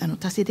ていうのは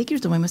達成でき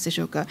ると思いますでし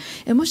ょうか。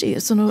もし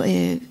その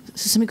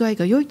進み具合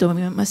が良いと思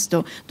います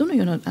と、どの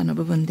ような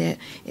部分で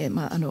良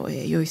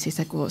い政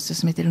策を進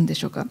めているんで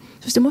しょうか。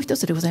そしてもう一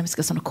つでございます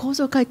が、そのの構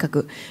造改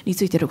革に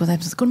ついてでござい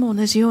ます。これも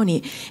同じよう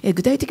に、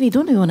具体的に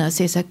どのような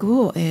政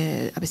策を、安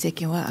倍政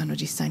権は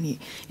実際に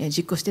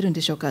実行しているん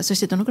でしょうか。そし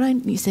てどのくらい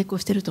に成功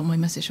していると思い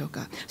ますでしょう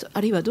か。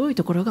あるいはどういう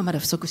ところがまだ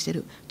不足してい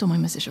ると思い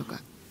ますでしょう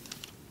か。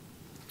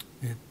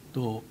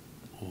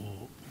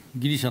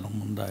ギリシャの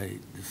問題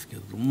ですけ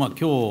れども、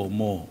今日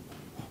も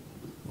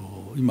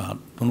今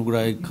どのぐ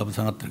らい株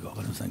下がってるか分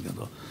かりませんけ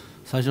ど、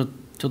最初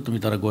ちょっと見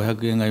たら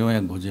500円が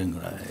450円ぐ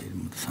らい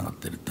下がっ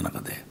てるって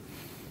中で、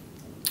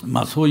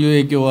そうい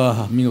う影響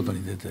は見事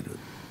に出てるっ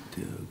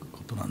ていうこ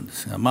となんで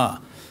すが、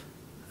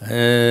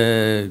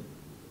来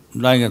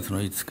月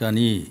の5日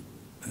に、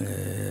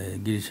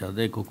ギリシャ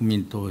で国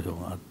民投票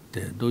があっ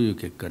て、どういう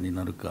結果に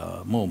なる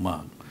かも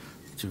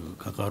一部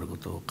関わるこ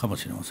とかも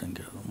しれません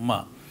けれど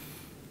も、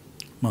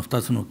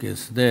2つのケー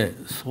スで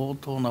相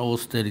当なオ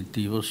ーステリ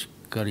ティをし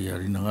っかりや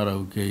りながら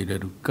受け入れ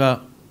る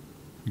か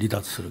離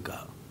脱する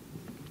か、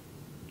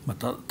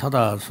た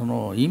だそ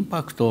のイン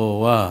パク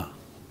トは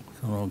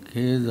その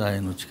経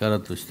済の力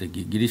として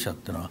ギリシャっ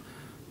ていうのは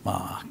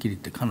はっきり言っ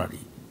てかなり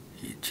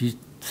小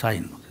さい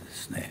のでで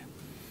すね、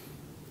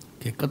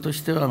結果と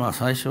しては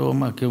最初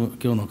今日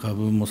の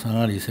株も下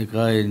がり、世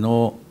界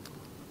の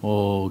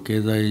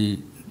経済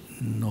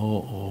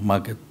のマ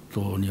ーケッ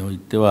トにおい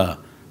ては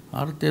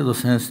ある程度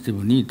センシティ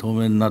ブに当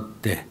面になっ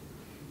て、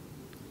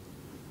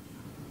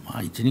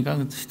1、2ヶ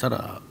月した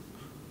ら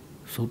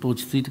相当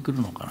落ち着いてく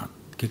るのかな。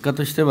結果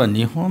としては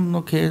日本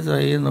の経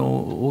済へ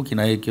の大き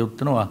な影響って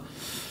いうのは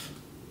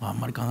あん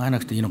まり考えな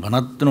くていいのか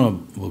なっていうのが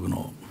僕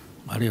の、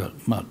あるいは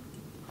そ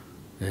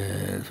れ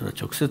は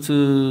直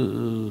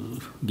接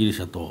ギリ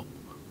シャと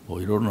い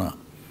ろいろな、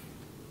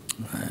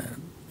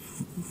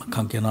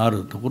関係のあ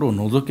るところを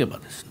除けば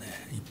ですね、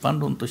一般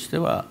論として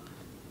は、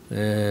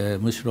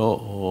むし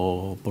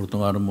ろポルト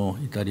ガルも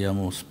イタリア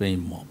もスペイ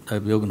ンもだい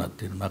ぶ良くなっ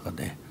ている中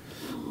で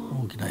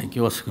大きな影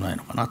響は少ない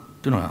のかなっ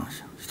ていうのが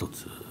一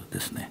つで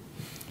すね。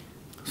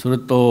それ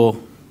と、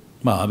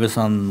安倍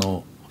さん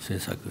の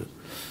政策、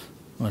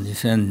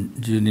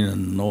2012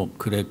年の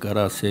暮れか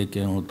ら政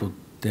権を取っ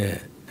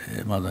て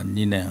まだ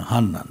2年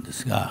半なんで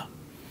すが、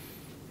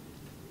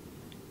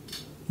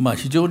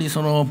非常に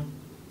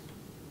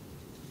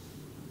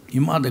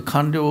今まで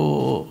官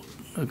僚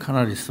か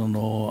なり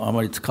あ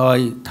まり使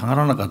いたが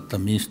らなかった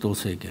民主党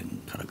政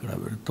権から比べ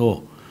る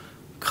と、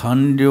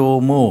官僚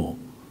も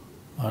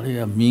あるい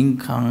は民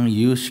間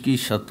有識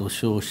者と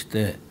称し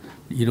て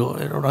いろ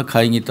いろな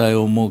会議体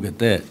を設け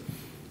て、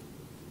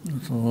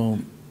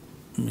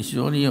非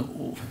常に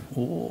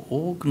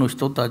多くの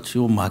人たち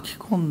を巻き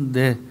込ん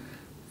で、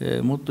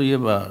もっと言え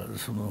ば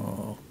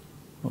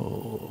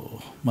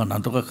な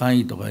んとか会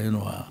議とかいう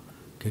のは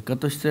結果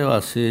としては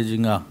政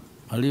治が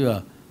あるい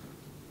は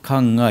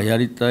官がや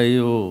りたい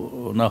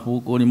ような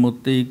方向に持っ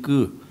てい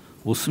く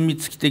お墨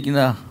付き的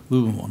な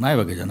部分もない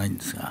わけじゃないん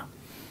ですが、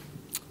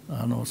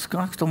少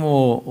なくと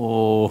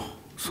も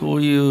そ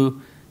ういう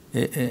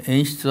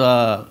演出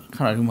は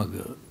かなりうま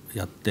く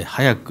やって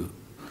早く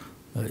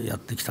やっ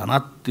てきたな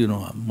っていう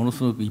のはもの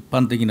すごく一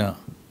般的な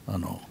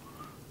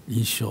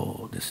印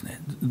象です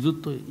ね。ずっ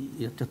と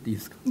やっちゃっていい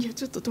ですか？いや、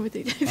ちょっと止めて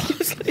いただいていい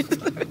ですかね。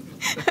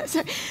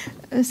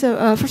So,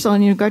 first of all,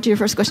 in regard to your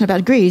first question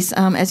about Greece,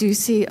 as you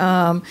see,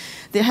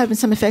 there have been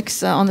some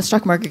effects on the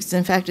stock markets.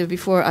 In fact,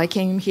 before I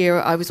came here,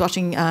 I was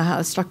watching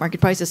stock market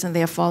prices, and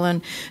they have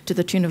fallen to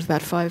the tune of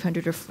about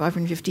 500 or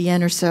 550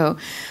 yen or so.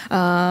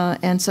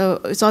 And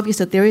so it's obvious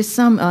that there is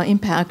some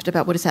impact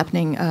about what is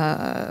happening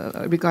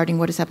regarding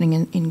what is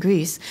happening in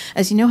Greece.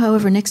 As you know,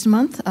 however, next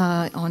month,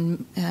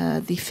 on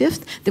the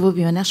 5th, there will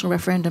be a national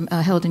referendum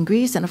held in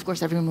Greece, and of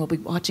course, everyone will be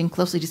watching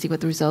closely to see what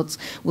the results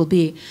will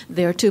be.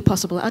 There are two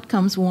possible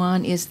outcomes.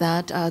 One is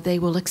that they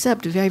will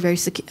accept very, very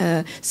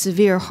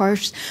severe,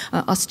 harsh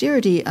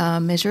austerity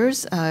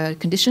measures,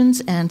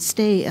 conditions, and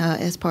stay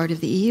as part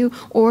of the EU,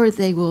 or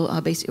they will,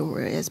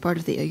 or as part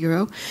of the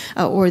euro,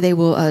 or they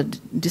will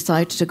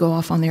decide to go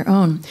off on their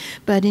own.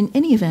 But in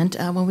any event,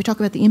 when we talk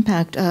about the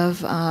impact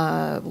of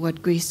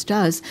what Greece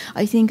does,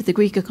 I think the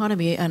Greek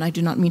economy, and I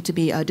do not mean to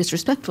be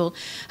disrespectful,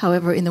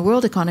 however, in the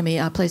world economy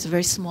plays a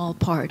very small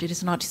part. It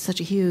is not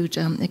such a huge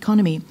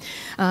economy.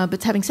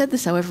 But having said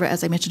this, however,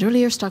 as I mentioned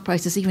earlier, stock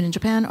prices even in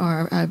Japan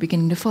are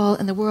beginning to fall,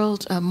 and the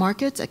world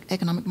markets,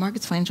 economic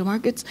markets, financial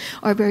markets,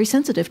 are very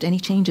sensitive to any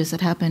changes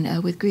that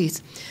happen with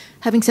Greece.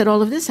 Having said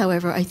all of this,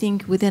 however, I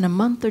think within a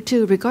month or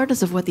two,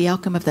 regardless of what the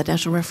outcome of that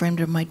national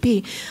referendum might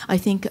be, I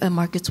think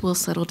markets will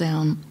settle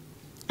down.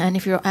 And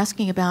if you're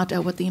asking about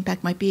what the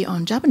impact might be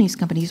on Japanese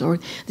companies or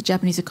the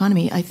Japanese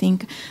economy, I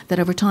think that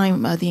over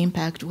time the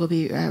impact will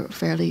be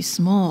fairly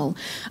small.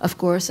 Of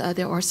course,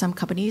 there are some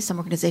companies, some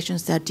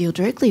organizations that deal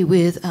directly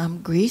with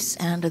Greece,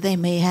 and they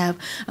may have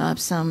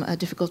some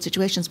difficult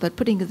situations. But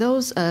putting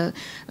those a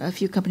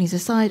few companies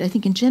aside, I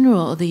think in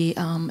general the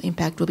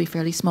impact will be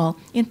fairly small,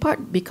 in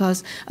part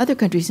because other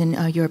countries in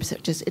Europe,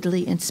 such as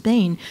Italy and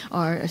Spain,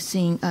 are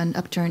seeing an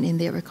upturn in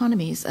their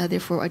economies.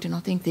 Therefore, I do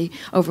not think the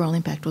overall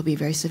impact will be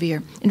very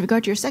severe. In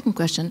regard to your second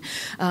question,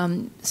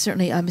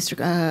 certainly Mr.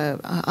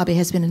 Abe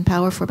has been in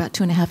power for about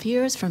 2.5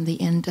 years from the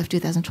end of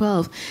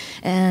 2012,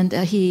 and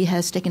he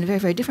has taken a very,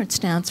 very different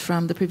stance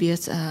from the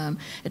previous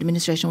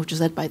administration, which was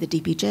led by the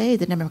DPJ,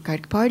 the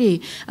Democratic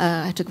Party.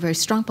 Took a very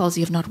strong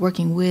policy of not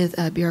working with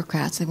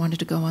bureaucrats. They wanted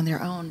to go on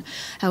their own.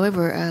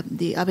 However,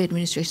 the Abe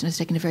administration has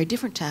taken a very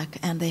different tack,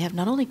 and they have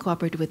not only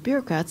cooperated with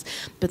bureaucrats,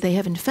 but they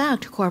have in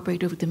fact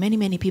cooperated with the many,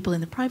 many people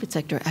in the private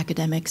sector,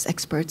 academics,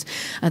 experts.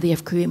 They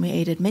have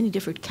created many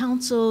different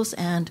councils,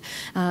 and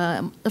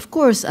of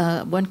course,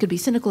 one could be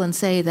cynical and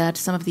say that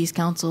some of these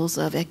councils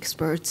of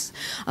experts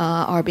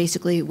are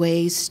basically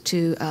ways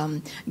to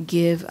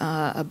give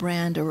a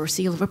brand or a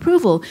seal of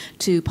approval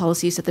to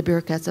policies that the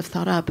bureaucrats have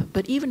thought up.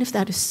 But even if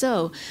that is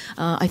so,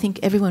 I think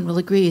everyone will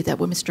agree that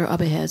what Mr.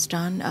 Abe has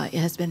done it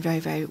has been very,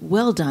 very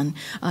well done.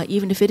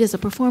 Even if it is a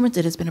performance,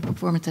 it has been a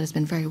performance that has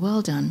been very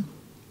well done.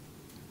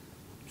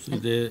 それ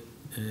で、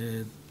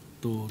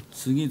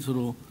次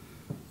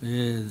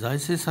財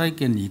政再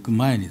建に行く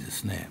前にで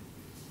すね、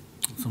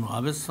その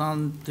安倍さ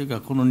んっていうか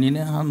この2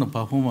年半の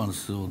パフォーマン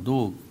スを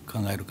どう考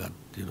えるかっ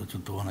ていうのをちょ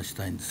っとお話し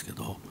たいんですけ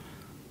ど、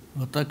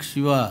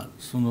私は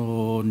そ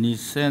の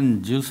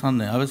2013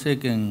年安倍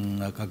政権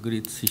が確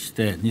立し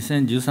て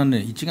2013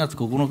年1月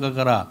9日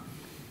から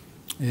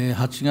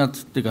8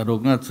月っていうか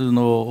6月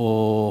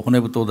の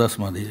骨太を出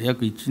すまで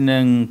約1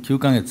年9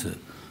ヶ月、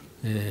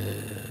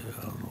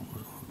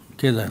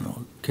経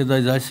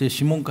済財政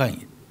諮問会議っ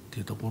て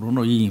いうところ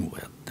の議員を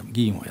や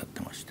っ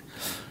てまして、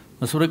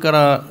それか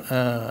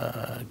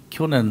ら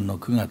去年の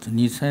9月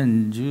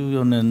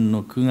2014年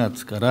の9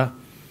月から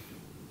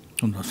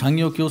今度は産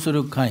業競争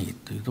力会議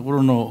というとこ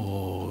ろ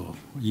の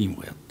議員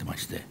をやってま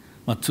して、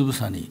つぶ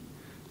さに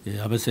安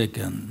倍政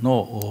権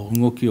の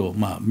動きを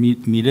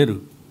見れ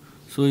る、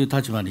そういう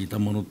立場にいた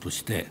ものと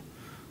して、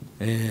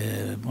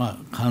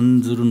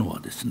感ずるのは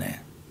です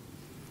ね、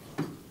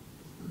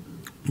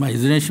い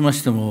ずれにしま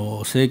しても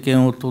政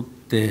権を取っ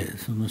て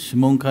その諮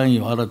問会議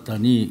を新た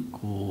に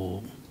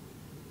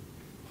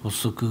発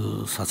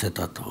足させ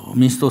たと。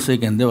民主党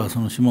政権ではそ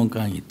の諮問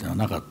会議っていう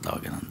のはなかった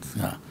わけなんです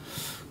が、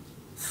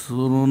そ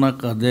の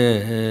中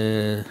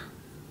で、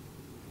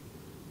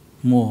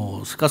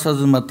もうすかさ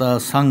ずまた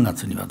3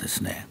月にはで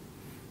すね、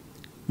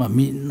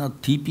みんな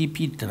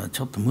TPP っていうのは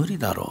ちょっと無理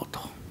だろうと。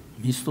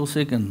民主党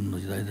政権の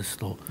時代です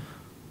と、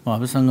安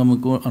倍さんがア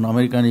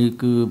メリカに行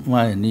く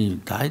前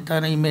に大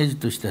体のイメージ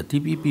としては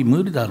TPP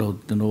無理だろうっ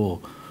ていうの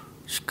を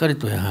しっかり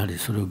とやはり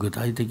それを具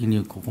体的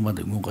にここま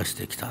で動かし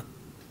てきたっ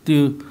て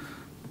いう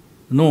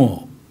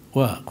の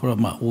はこれ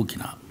は大き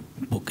な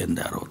冒険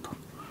であろうと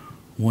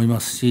思いま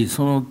すし、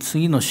その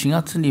次の4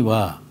月に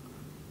は、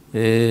い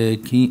わ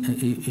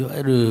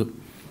ゆる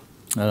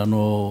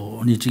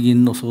日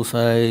銀の総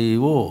裁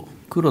を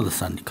黒田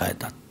さんに変え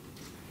た。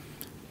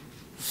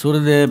それ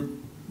で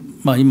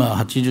今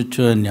80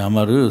兆円に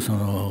余る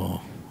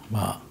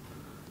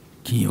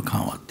金融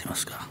緩和って言いま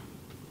すか、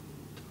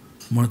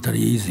モネタリ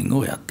ーイージング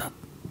をやった。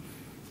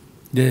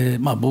で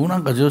僕な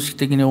んか常識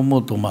的に思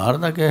うと、あれ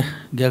だけ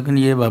逆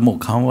に言えばもう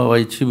緩和は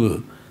一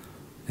部、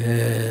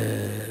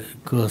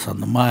黒田さん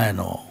の前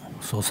の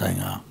総裁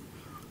が、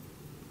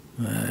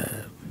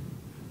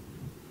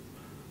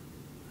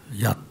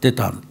やって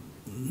た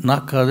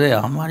中で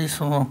あまり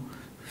そ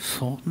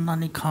んな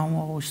に緩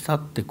和をした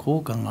って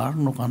効果がある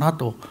のかな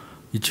と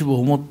一部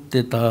思っ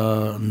て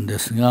たんで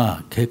す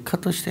が、結果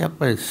としてやっ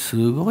ぱりす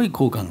ごい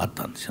効果があっ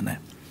たんですよね。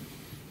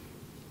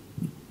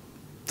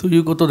とい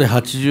うことで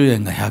80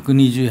円が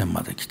120円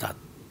まで来たっ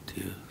て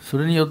いう、そ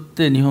れによっ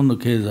て日本の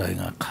経済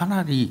がか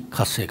なり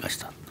活性化し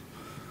た。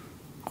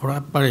これは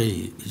やっぱ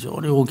り非常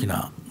に大き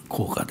な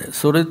効果で、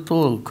それ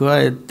と加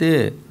え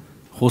て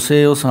補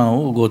正予算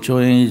を5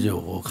兆円以上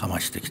をかま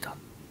してきた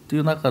とい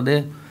う中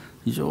で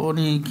非常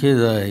に経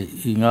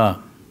済が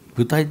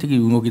具体的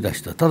に動き出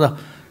した。ただ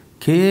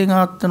経営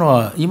側っての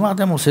は今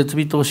でも設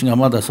備投資が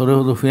まだそれ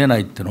ほど増えな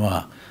いっていうの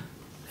は、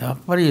やっ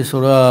ぱり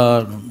それ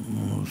は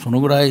そ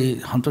のぐら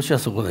い半年は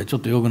そこでちょっ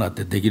と良くなっ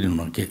てできるよう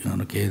な経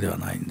営では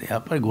ないんで、や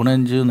っぱり5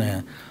年10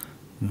年、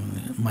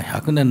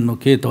100年の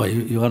経営とは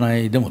言わな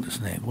いでもで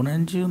すね、5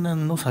年10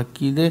年の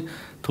先で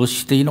投資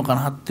していいのか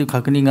なっていう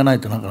確認がな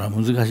いとなかなか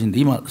難しいんで、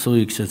今そう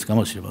いう季節か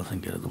もしれませ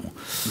んけれども、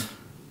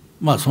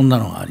そんな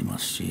のがありま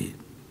すし、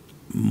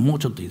もう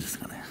ちょっといいです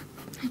かね。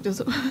どう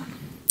ぞ。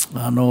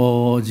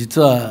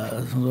実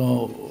は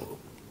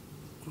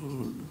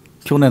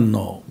去年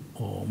の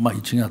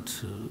1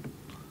月、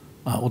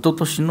一昨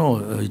年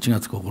の1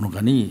月9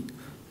日に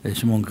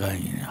諮問会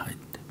議に入っ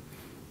て、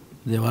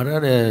で我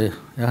々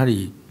やは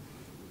り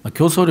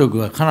競争力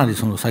がかなり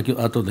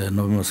後で述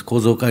べます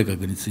構造改革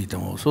について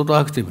も相当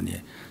アクティブに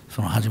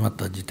始まっ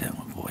た時点を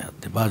こうやっ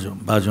てバージョ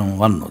ン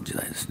1の時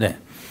代です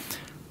ね。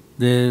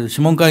で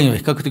諮問会議は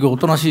比較的お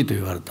となしいと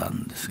言われた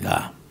んです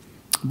が、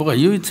僕は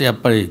唯一やっ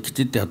ぱりき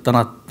ちっとやった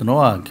なっていうの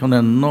は去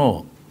年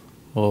の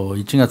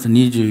1月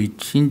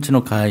21日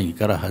の会議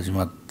から始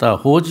まった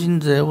法人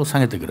税を下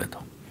げてくれと。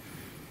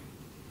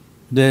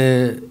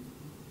で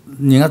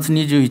2月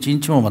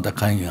21日もまた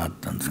会議があっ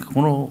たんですが、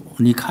この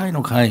2回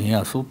の会議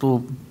が相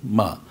当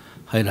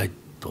ハイライ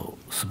と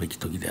すべき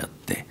時であっ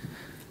て、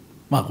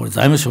これ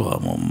財務省は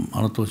もう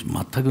あの当時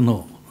全く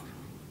ノ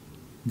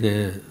ー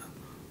で、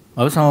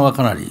安倍さんは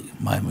かなり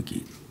前向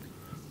き、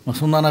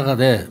そんな中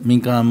で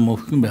民間も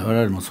含め我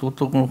々も相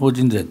当この法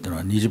人税っていうの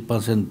は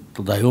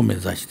 20% 台を目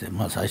指して、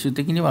最終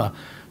的には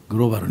グ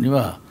ローバルに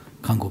は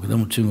韓国で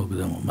も中国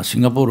でも、シ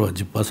ンガポールは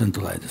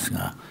 10% 台です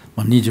が、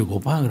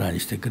25% ぐらいに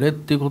してくれっ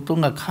ていうこと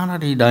がかな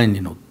りライン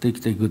に乗って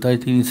きて、具体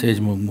的に政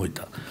治も動い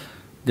た。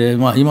で、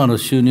今の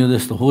収入で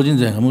すと法人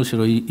税がむし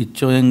ろ1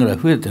兆円ぐらい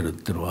増えてるっ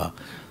ていうのは、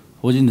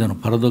法人税の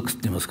パラドックスっ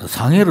ていいますか、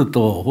下げる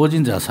と法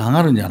人税は下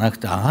がるんじゃなく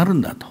て上がる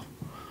んだと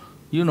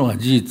いうのが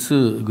事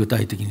実具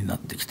体的になっ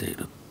てきてい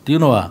るっていう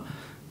のは、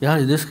やは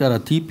りですか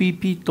ら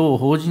TPP と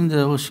法人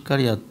税をしっか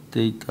りやっ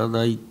ていた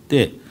だい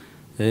て、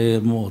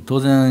もう当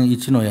然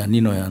1の矢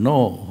2の矢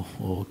の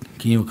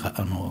金融緩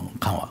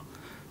和、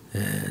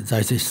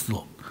財政出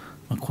動、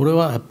これ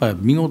はやっぱり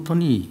見事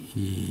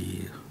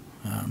に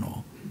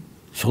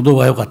初動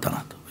が良かった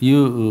なとい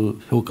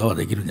う評価は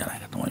できるんじゃない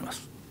かと思いま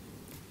す。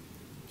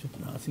ちょっ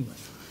と長すぎま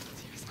した。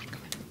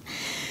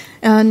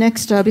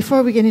Next,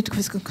 before we get into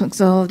fiscal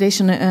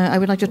consolidation, I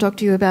would like to talk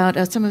to you about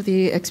some of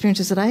the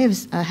experiences that I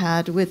have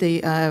had with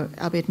the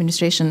Abe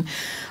administration.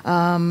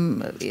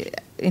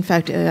 In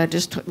fact, I'd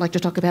just like to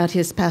talk about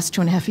his past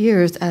 2.5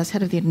 years as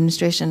head of the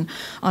administration.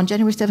 On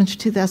January 7th,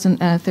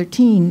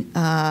 2013,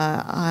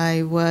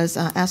 I was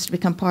asked to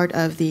become part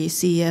of the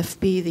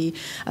CEFP, the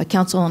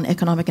Council on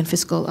Economic and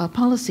Fiscal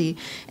Policy,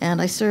 and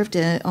I served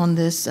on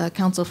this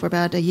council for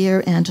about 1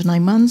 year and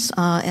 9 months.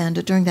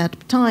 And during that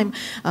time,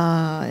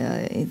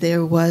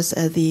 there was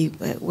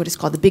what is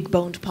called the big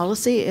boned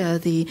policy,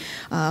 the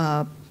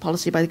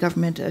policy by the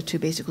government to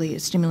basically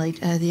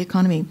stimulate the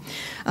economy.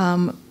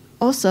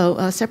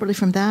 Also, separately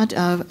from that,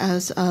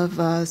 as of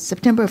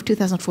September of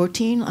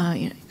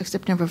 2014,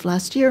 September of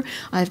last year,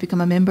 I have become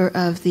a member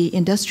of the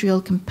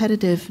Industrial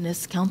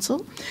Competitiveness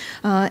Council.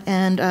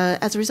 And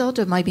as a result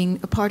of my being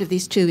a part of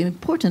these two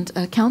important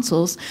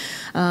councils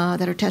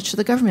that are attached to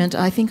the government,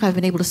 I think I've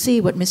been able to see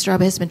what Mr.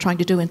 Abe has been trying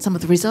to do and some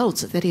of the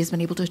results that he has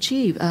been able to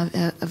achieve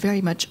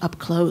very much up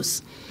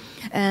close.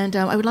 And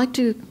I would like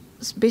to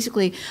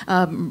basically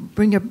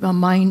bring your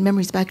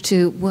memories back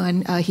to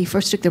when he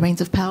first took the reins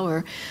of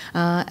power.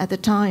 At the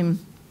time,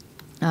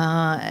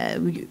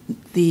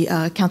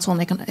 the Council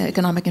on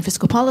Economic and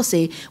Fiscal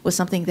Policy was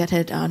something that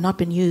had not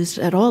been used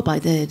at all by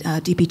the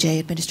DPJ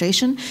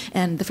administration.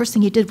 And the first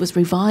thing he did was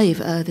revive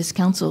this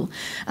council.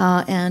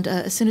 And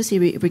as soon as he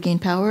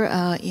regained power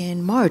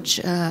in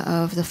March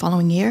of the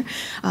following year,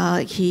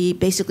 he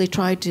basically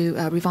tried to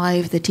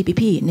revive the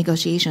TPP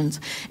negotiations.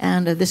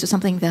 And this is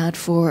something that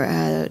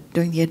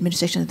during the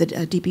administration of the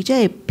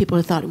DPJ, people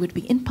had thought it would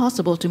be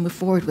impossible to move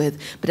forward with.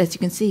 But as you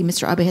can see,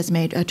 Mr. Abe has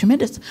made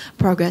tremendous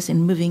progress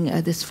in moving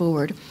this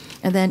forward.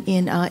 And then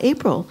in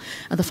April,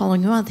 the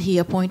following month, he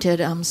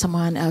appointed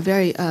someone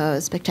very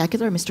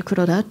spectacular, Mr.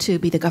 Kuroda, to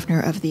be the governor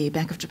of the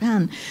Bank of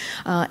Japan.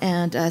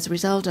 And as a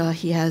result,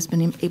 he has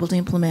been able to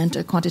implement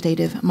a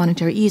quantitative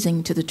monetary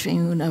easing to the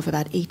tune of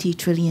about 80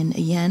 trillion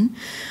yen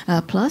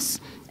plus.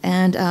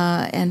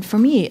 And for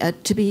me,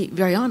 to be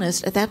very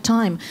honest, at that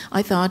time,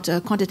 I thought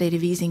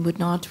quantitative easing would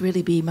not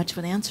really be much of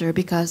an answer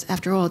because,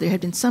 after all, there had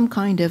been some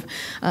kind of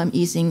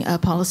easing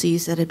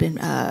policies that had been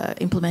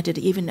implemented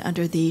even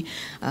under the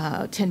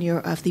tenure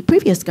of the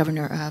previous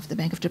governor of the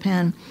Bank of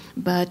Japan.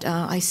 But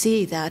I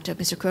see that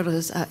Mr.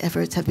 Kuroda's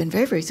efforts have been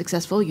very, very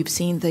successful. You've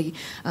seen the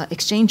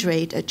exchange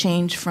rate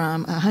change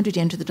from 100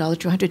 yen to the dollar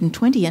to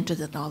 120 yen to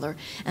the dollar.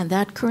 And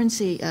that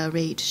currency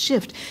rate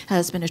shift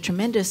has been a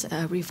tremendous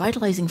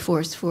revitalizing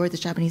force for the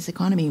Japanese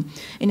economy.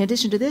 In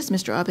addition to this,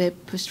 Mr. Abe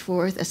pushed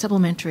forth a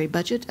supplementary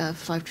budget of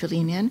 5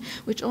 trillion yen,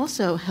 which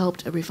also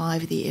helped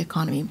revive the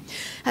economy.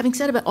 Having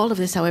said about all of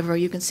this, however,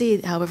 you can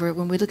see, however,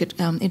 when we look at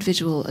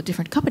individual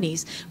different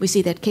companies, we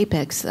see that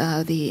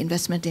CAPEX, the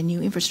investment in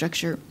new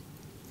infrastructure,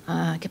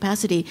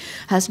 capacity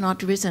has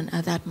not risen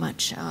that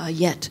much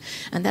yet.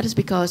 And that is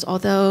because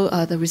although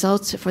the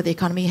results for the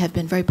economy have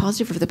been very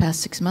positive for the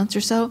past 6 months or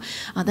so,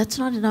 that's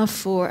not enough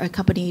for a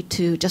company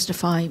to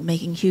justify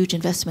making huge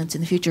investments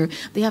in the future.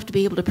 They have to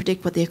be able to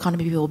predict what the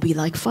economy will be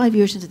like 5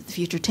 years into the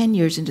future, 10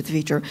 years into the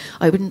future.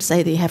 I wouldn't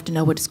say they have to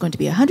know what it's going to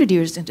be 100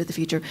 years into the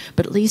future,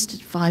 but at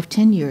least 5,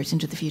 10 years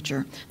into the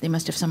future. They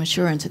must have some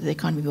assurance that the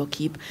economy will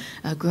keep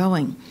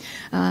growing.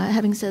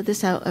 Having said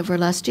this, however,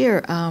 last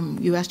year,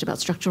 you asked about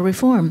structural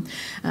reform.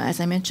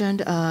 As I mentioned,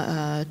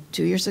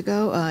 2 years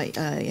ago,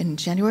 in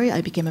January,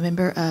 I became a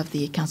member of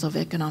the Council of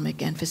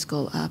Economic and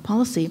Fiscal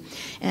Policy,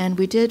 and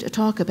we did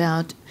talk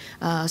about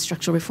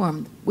structural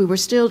reform. We were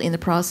still in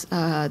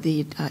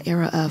the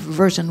era of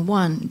version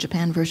 1,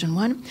 Japan version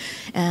 1,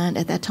 and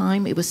at that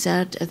time it was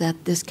said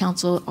that this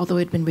council, although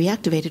it had been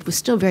reactivated, was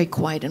still very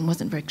quiet and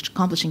wasn't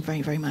accomplishing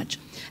very, very much.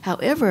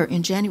 However,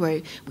 in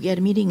January, we had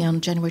a meeting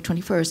on January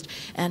 21st,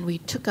 and we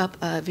took up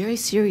very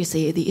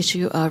seriously the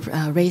issue of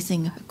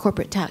raising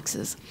corporate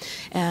taxes.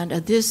 And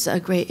this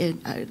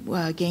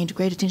gained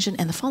great attention,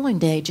 and the following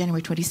day,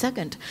 January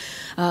 22nd,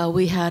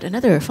 we had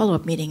another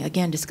follow-up meeting,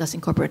 again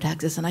discussing corporate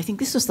taxes, and I think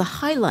this was was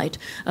the highlight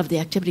of the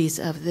activities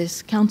of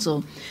this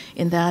council,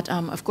 in that,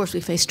 of course,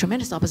 we faced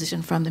tremendous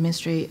opposition from the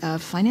Ministry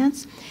of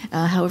Finance.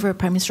 However,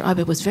 Prime Minister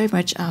Abe was very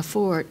much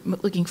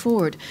looking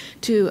forward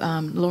to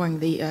lowering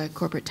the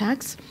corporate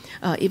tax.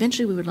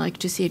 Eventually, we would like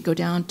to see it go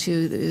down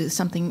to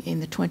something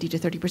in the 20 to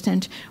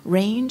 30%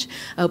 range.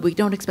 We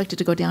don't expect it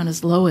to go down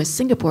as low as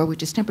Singapore,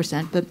 which is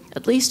 10%, but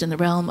at least in the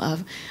realm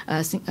of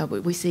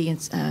what we see in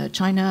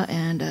China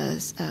and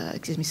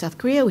South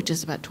Korea, which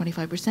is about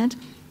 25%.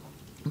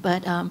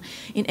 But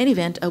in any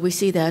event, we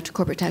see that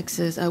corporate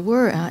taxes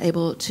were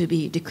able to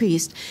be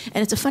decreased.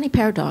 And it's a funny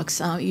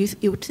paradox.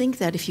 You would think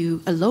that if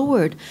you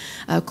lowered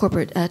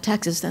corporate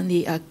taxes, then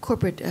the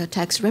corporate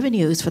tax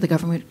revenues for the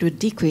government would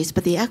decrease.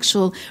 But the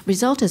actual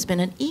result has been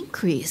an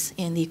increase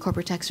in the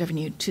corporate tax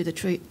revenue to the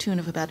tune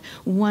of about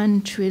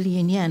 1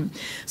 trillion yen.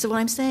 So what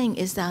I'm saying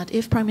is that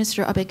if Prime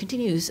Minister Abe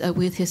continues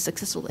with his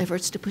successful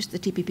efforts to push the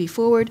TPP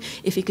forward,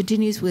 if he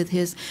continues with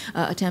his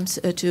attempts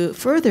to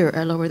further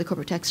lower the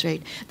corporate tax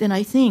rate, then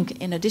I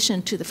think, in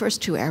addition to the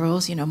first two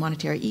arrows,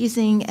 monetary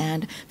easing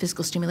and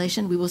fiscal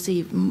stimulation, we will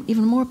see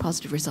even more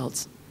positive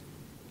results.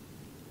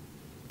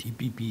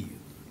 TPP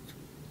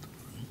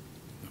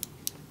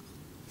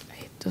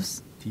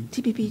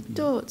TPP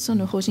とそ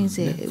の法人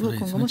税を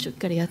今後もしっ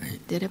かりやっ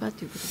ていれば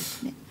ということで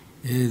すね。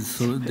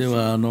それで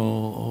はち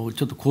ょっ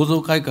と構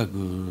造改革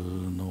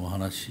のお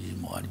話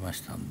もありま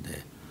したん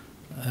で、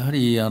やは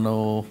り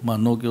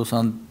農協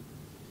さん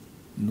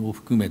を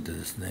含めて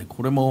ですね、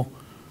これも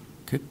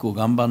結構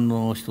岩盤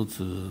の一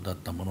つだっ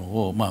たもの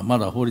を、ま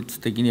だ法律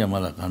的には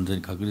まだ完全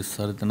に確立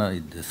されてな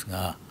いです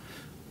が、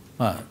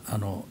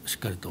しっ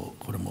かりと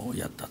これも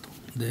やったと。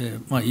で、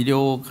医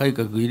療改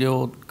革、医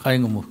療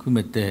介護も含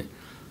めて、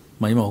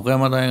今岡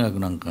山大学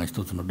なんかが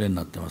一つの例に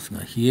なってます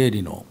が、非営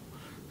利の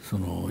そ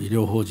の医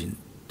療法人っ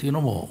ていうの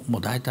もも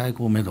う大体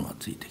目処が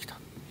ついてきた。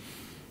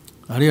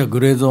あるいはグ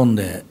レーゾーン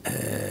で、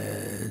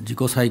自己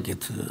採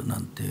血な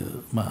んてい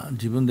う、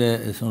自分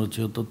でその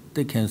血を取っ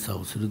て検査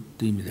をするっ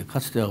ていう意味で、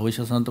かつてはお医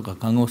者さんとか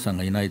看護婦さん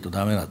がいないと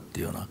ダメだって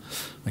いうような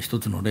一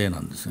つの例な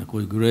んですが、こ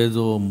ういうグレー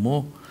ゾーン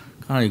も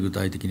かなり具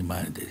体的に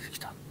前に出てき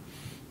た。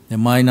で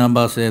マイナン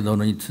バー制度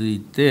につい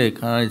て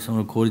かなりそ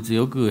の効率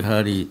よくや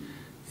はり、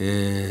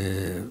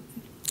税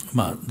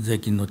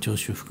金の徴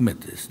収含め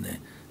てです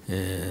ね、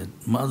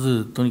ま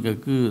ずとにか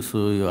く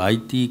そういう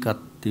IT 化っ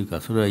ていう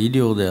か、それは医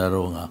療であろ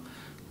うが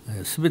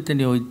全て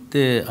におい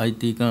て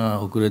IT 化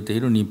が遅れてい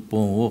る日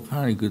本をか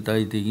なり具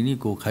体的に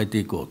変えて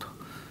いこうと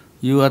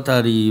いうあた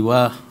り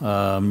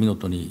は見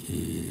事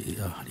に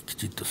やはりき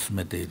ちっと進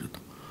めていると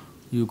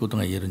いうこと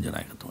が言えるんじゃ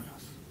ないかと思いま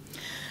す。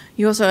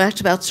You also asked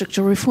about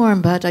structural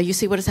reform, but you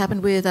see what has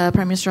happened with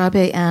Prime Minister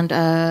Abe and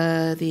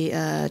the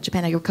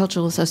Japan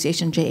Agricultural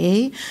Association,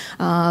 JA.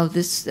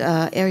 This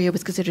area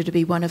was considered to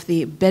be one of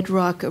the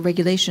bedrock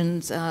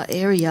regulations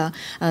area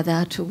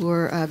that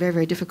were very,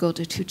 very difficult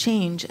to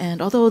change.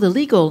 And although the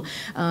legal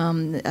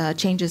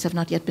changes have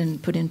not yet been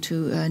put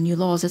into new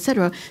laws,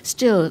 etc.,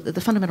 still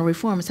the fundamental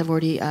reforms have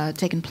already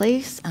taken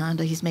place, and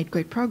he's made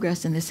great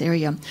progress in this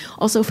area.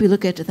 Also, if we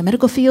look at the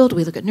medical field,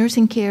 we look at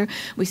nursing care,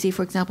 we see,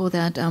 for example,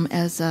 that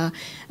as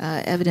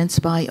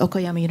evidenced by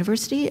Okayama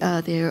University,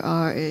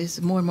 there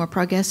is more and more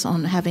progress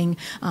on having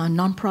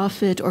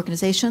non-profit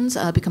organizations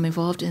become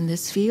involved in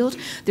this field.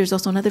 There's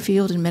also another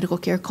field in medical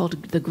care called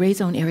the gray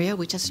zone area,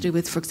 which has to do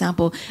with, for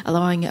example,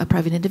 allowing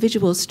private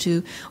individuals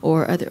to,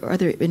 or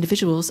other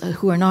individuals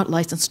who are not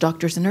licensed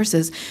doctors and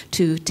nurses,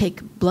 to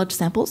take blood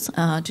samples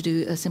to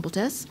do simple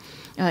tests.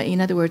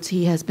 In other words,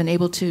 he has been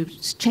able to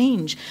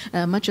change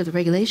much of the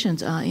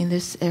regulations in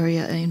this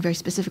area in very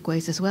specific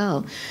ways as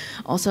well.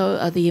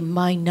 Also, the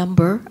My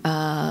Number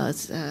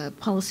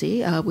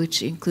policy,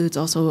 which includes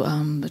also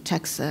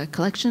tax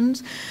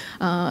collections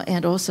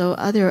and also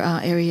other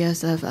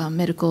areas of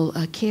medical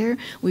care.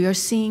 We are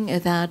seeing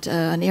that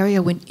an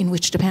area in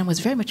which Japan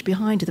was very much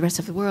behind the rest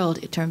of the world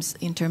in terms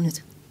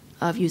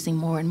of using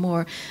more and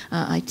more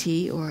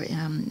IT or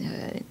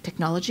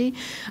technology.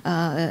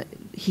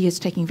 He is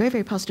taking very,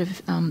 very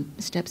positive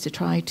steps to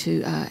try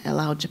to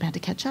allow Japan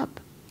to catch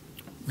up.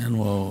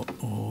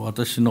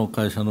 私の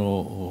会社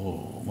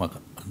の、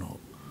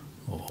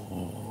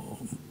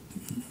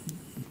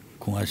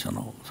子会社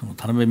のその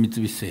田辺三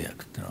菱製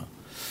薬っていうのは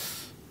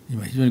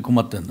今非常に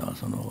困っているのは、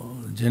その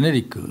ジェネ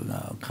リック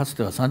がかつ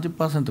ては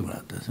 30% ぐらい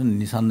だったんですね、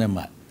2、3年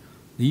前。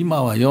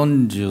今は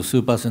40数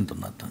%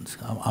になったんです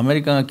が、アメ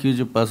リカが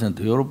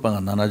 90%、ヨーロッパ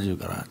が70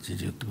から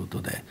80というこ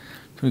とで、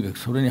とにかく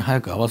それに早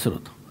く合わせろ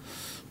と。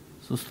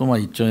そうすると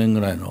1兆円ぐ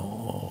らい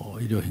の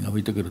医療費が浮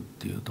いてくるっ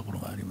ていうところ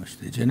がありまし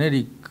て、ジェネ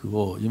リック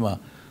を今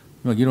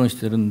議論し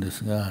てるんで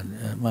すが、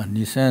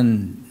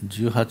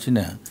2018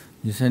年、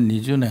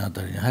2020年あ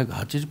たりに早く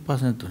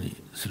 80% に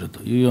する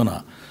というよう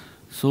な、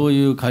そう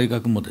いう改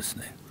革もです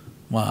ね、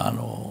そ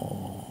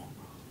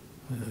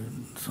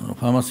の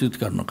ファーマスユーティ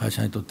カルの会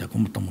社にとっては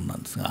困ったものな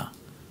んですが、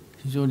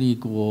非常に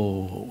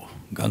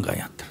ガンガン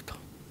やってると。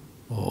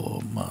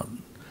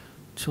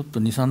ちょっ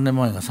と 2、3年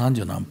前が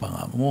30何パ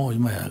ーがもう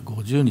今や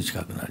50に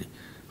近くなり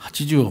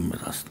80を目指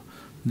すと。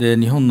で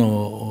日本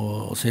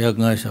の製薬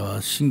会社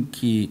は新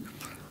規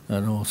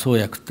創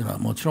薬っていうのは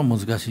もちろん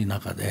難しい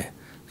中で、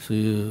そう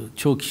いう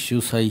長期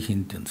収載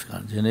品っていうんです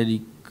か、ジェネリ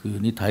ック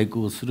に対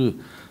抗する、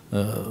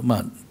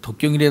特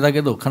許切れだ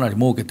けどかなり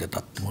儲けてた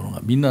ってもの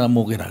がみんな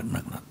儲けられ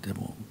なくなって、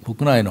もう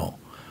国内の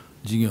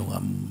事業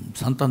が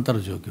惨憺た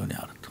る状況に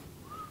あると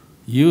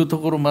いうと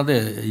ころま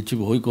で一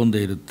部追い込ん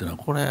でいるっていうの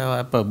は、これは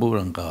やっぱり僕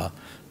なんかは、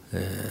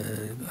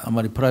あ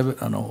まり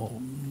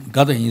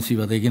我で飲水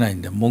はできない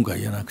んで文句は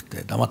言えなく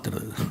て黙ってる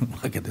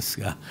わけです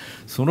が、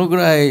そのぐ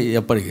らい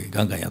やっぱり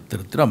ガンガンやって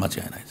るっていうのは間違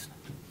いないです。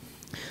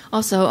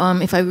Also,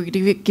 if I were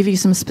to give you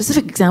some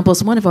specific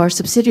examples, one of our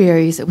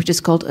subsidiaries, which is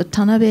called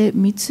Tanabe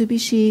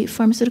Mitsubishi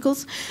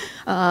Pharmaceuticals,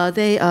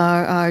 they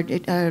are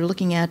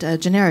looking at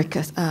generic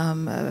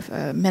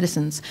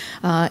medicines.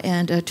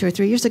 And 2 or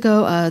 3 years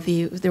ago,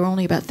 there were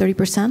only about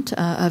 30%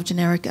 of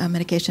generic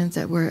medications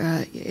that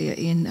were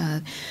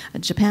in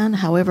Japan.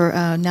 However,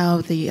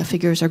 now the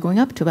figures are going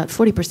up to about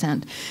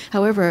 40%.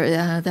 However,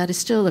 that is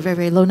still a very,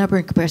 very low number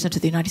in comparison to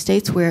the United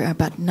States, where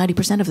about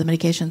 90% of the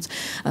medications,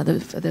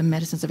 the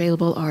medicines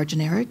available are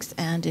generics,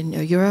 and in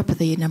Europe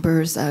the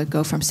numbers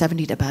go from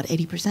 70 to about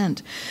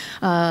 80%.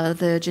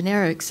 The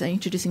generics,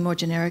 introducing more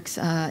generics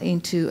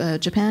into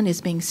Japan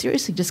is being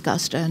seriously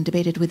discussed and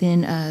debated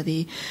within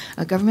the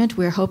government.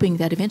 We're hoping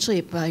that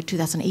eventually by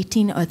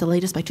 2018 or at the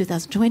latest by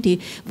 2020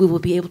 we will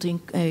be able to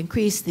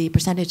increase the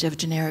percentage of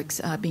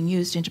generics being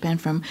used in Japan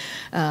from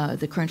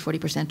the current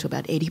 40% to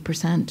about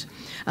 80%.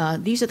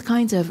 These are the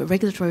kinds of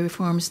regulatory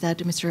reforms that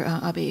Mr.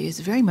 Abe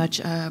is very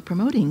much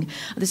promoting.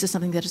 This is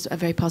something that is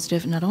very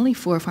positive not only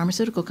for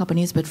pharmaceutical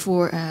companies, but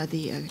for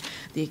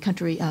the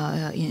country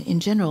in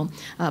general.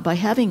 By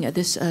having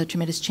this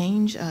tremendous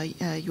change,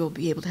 you'll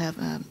be able to have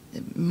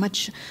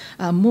much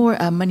more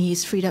money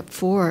is freed up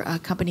for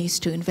companies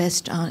to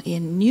invest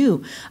in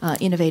new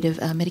innovative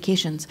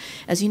medications.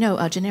 As you know,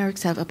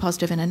 generics have a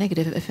positive and a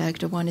negative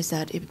effect. One is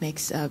that it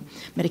makes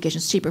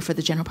medications cheaper for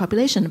the general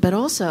population, but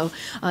also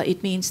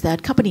it means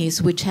that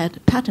companies which had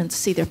patents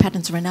see their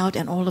patents run out,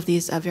 and all of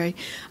these very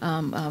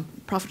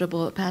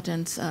profitable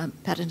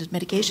patented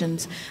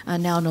medications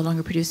now no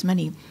longer produce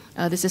money.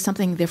 This is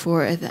something,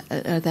 therefore,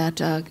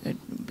 that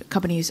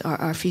companies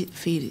are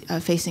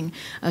facing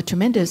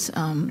tremendous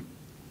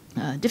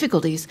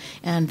difficulties,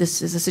 and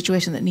this is a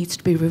situation that needs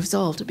to be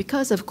resolved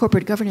because of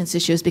corporate governance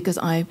issues. Because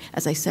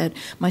as I said,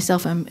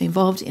 myself, I'm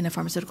involved in a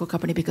pharmaceutical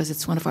company because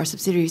it's one of our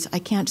subsidiaries. I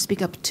can't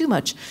speak up too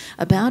much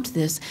about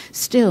this.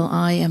 Still,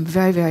 I am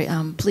very, very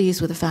pleased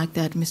with the fact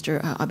that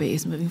Mr. Abe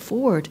is moving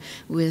forward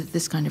with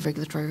this kind of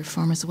regulatory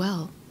reform as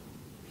well.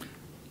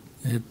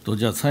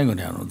 じゃあ最後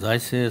に財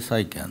政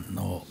再建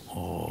の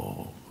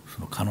そ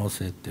の可能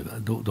性っていうか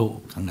どう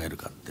考える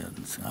かっていうん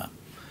ですが、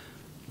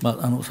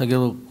先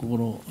ほどここ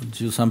の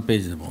13ペ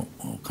ージでも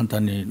簡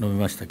単に述べ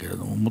ましたけれ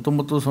ども、もと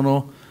もとそ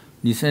の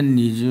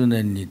2020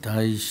年に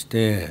対し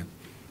て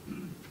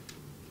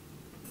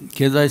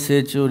経済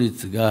成長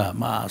率が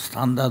ス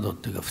タンダードっ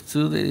ていうか普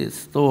通で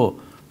すと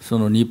そ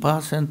の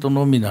 2%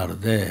 ノミナ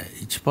ルで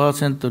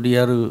 1% リ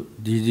アル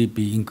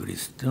GDP インクリ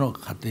スっていうのを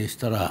仮定し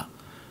たら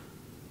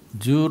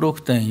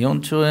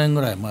 16.4 兆円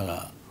ぐらい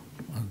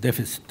デ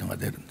フィシットが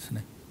出るんです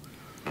ね。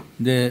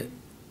で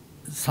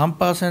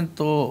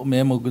 3%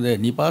 名目で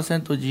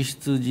 2% 実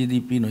質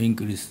GDP のイン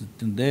クリスっ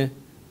ていうんで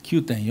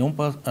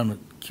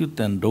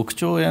 9.6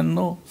 兆円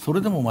のそれ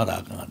でもまだ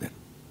赤が出る、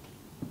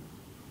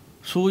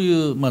そう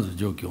いうまず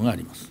状況があ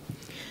ります。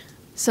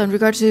So in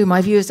regard to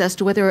my views as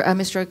to whether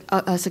Mr.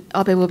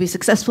 Abe will be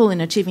successful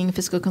in achieving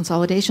fiscal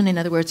consolidation, in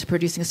other words,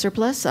 producing a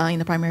surplus in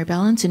the primary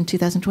balance in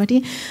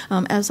 2020,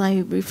 as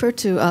I referred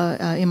to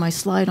in my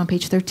slide on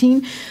page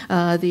 13,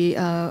 the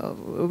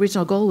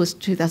original goal was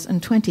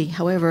 2020.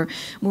 However,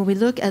 when we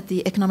look at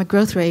the economic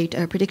growth rate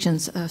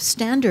predictions,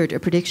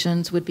 standard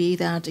predictions would be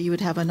that you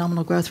would have a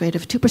nominal growth rate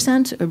of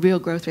 2%, a real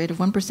growth rate of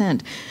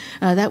 1%.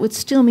 That would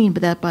still mean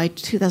that by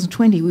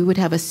 2020 we would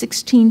have a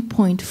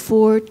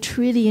 16.4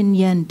 trillion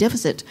yen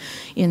deficit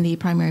in the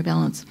primary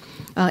balance.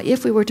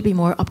 If we were to be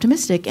more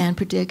optimistic and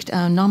predict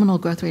a nominal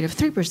growth rate of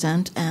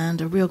 3%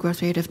 and a real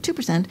growth rate of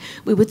 2%,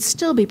 we would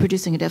still be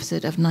producing a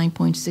deficit of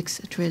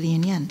 9.6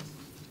 trillion yen.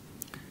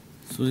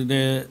 それ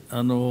で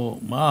3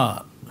の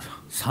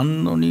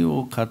2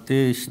を仮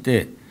定し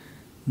て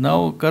な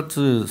おか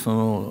つそ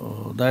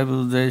のだい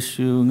ぶ税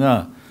収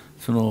が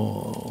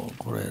こ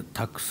れ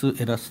タックス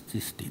エラステ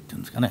ィシティっていう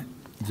んですかね、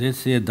税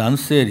制弾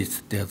性率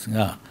ってやつ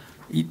が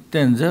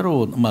 1.0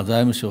 を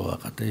財務省は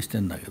仮定して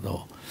るんだけ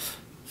ど、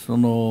経済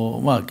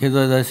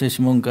財政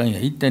諮問会議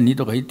が 1.2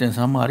 とか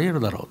 1.3 もあり得る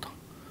だろうと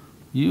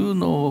いう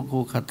の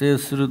を仮定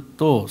する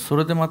と、そ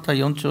れでまた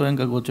4兆円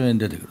か5兆円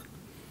出てくる。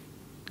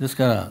です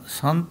から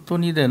3と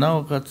2でな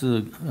おか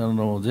つ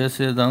税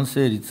制弾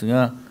性率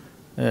が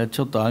ち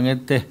ょっと上げ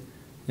て、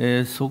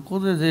そこ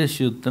で税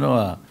収っていうの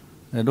は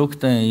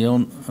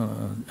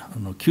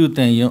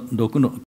 9.6 の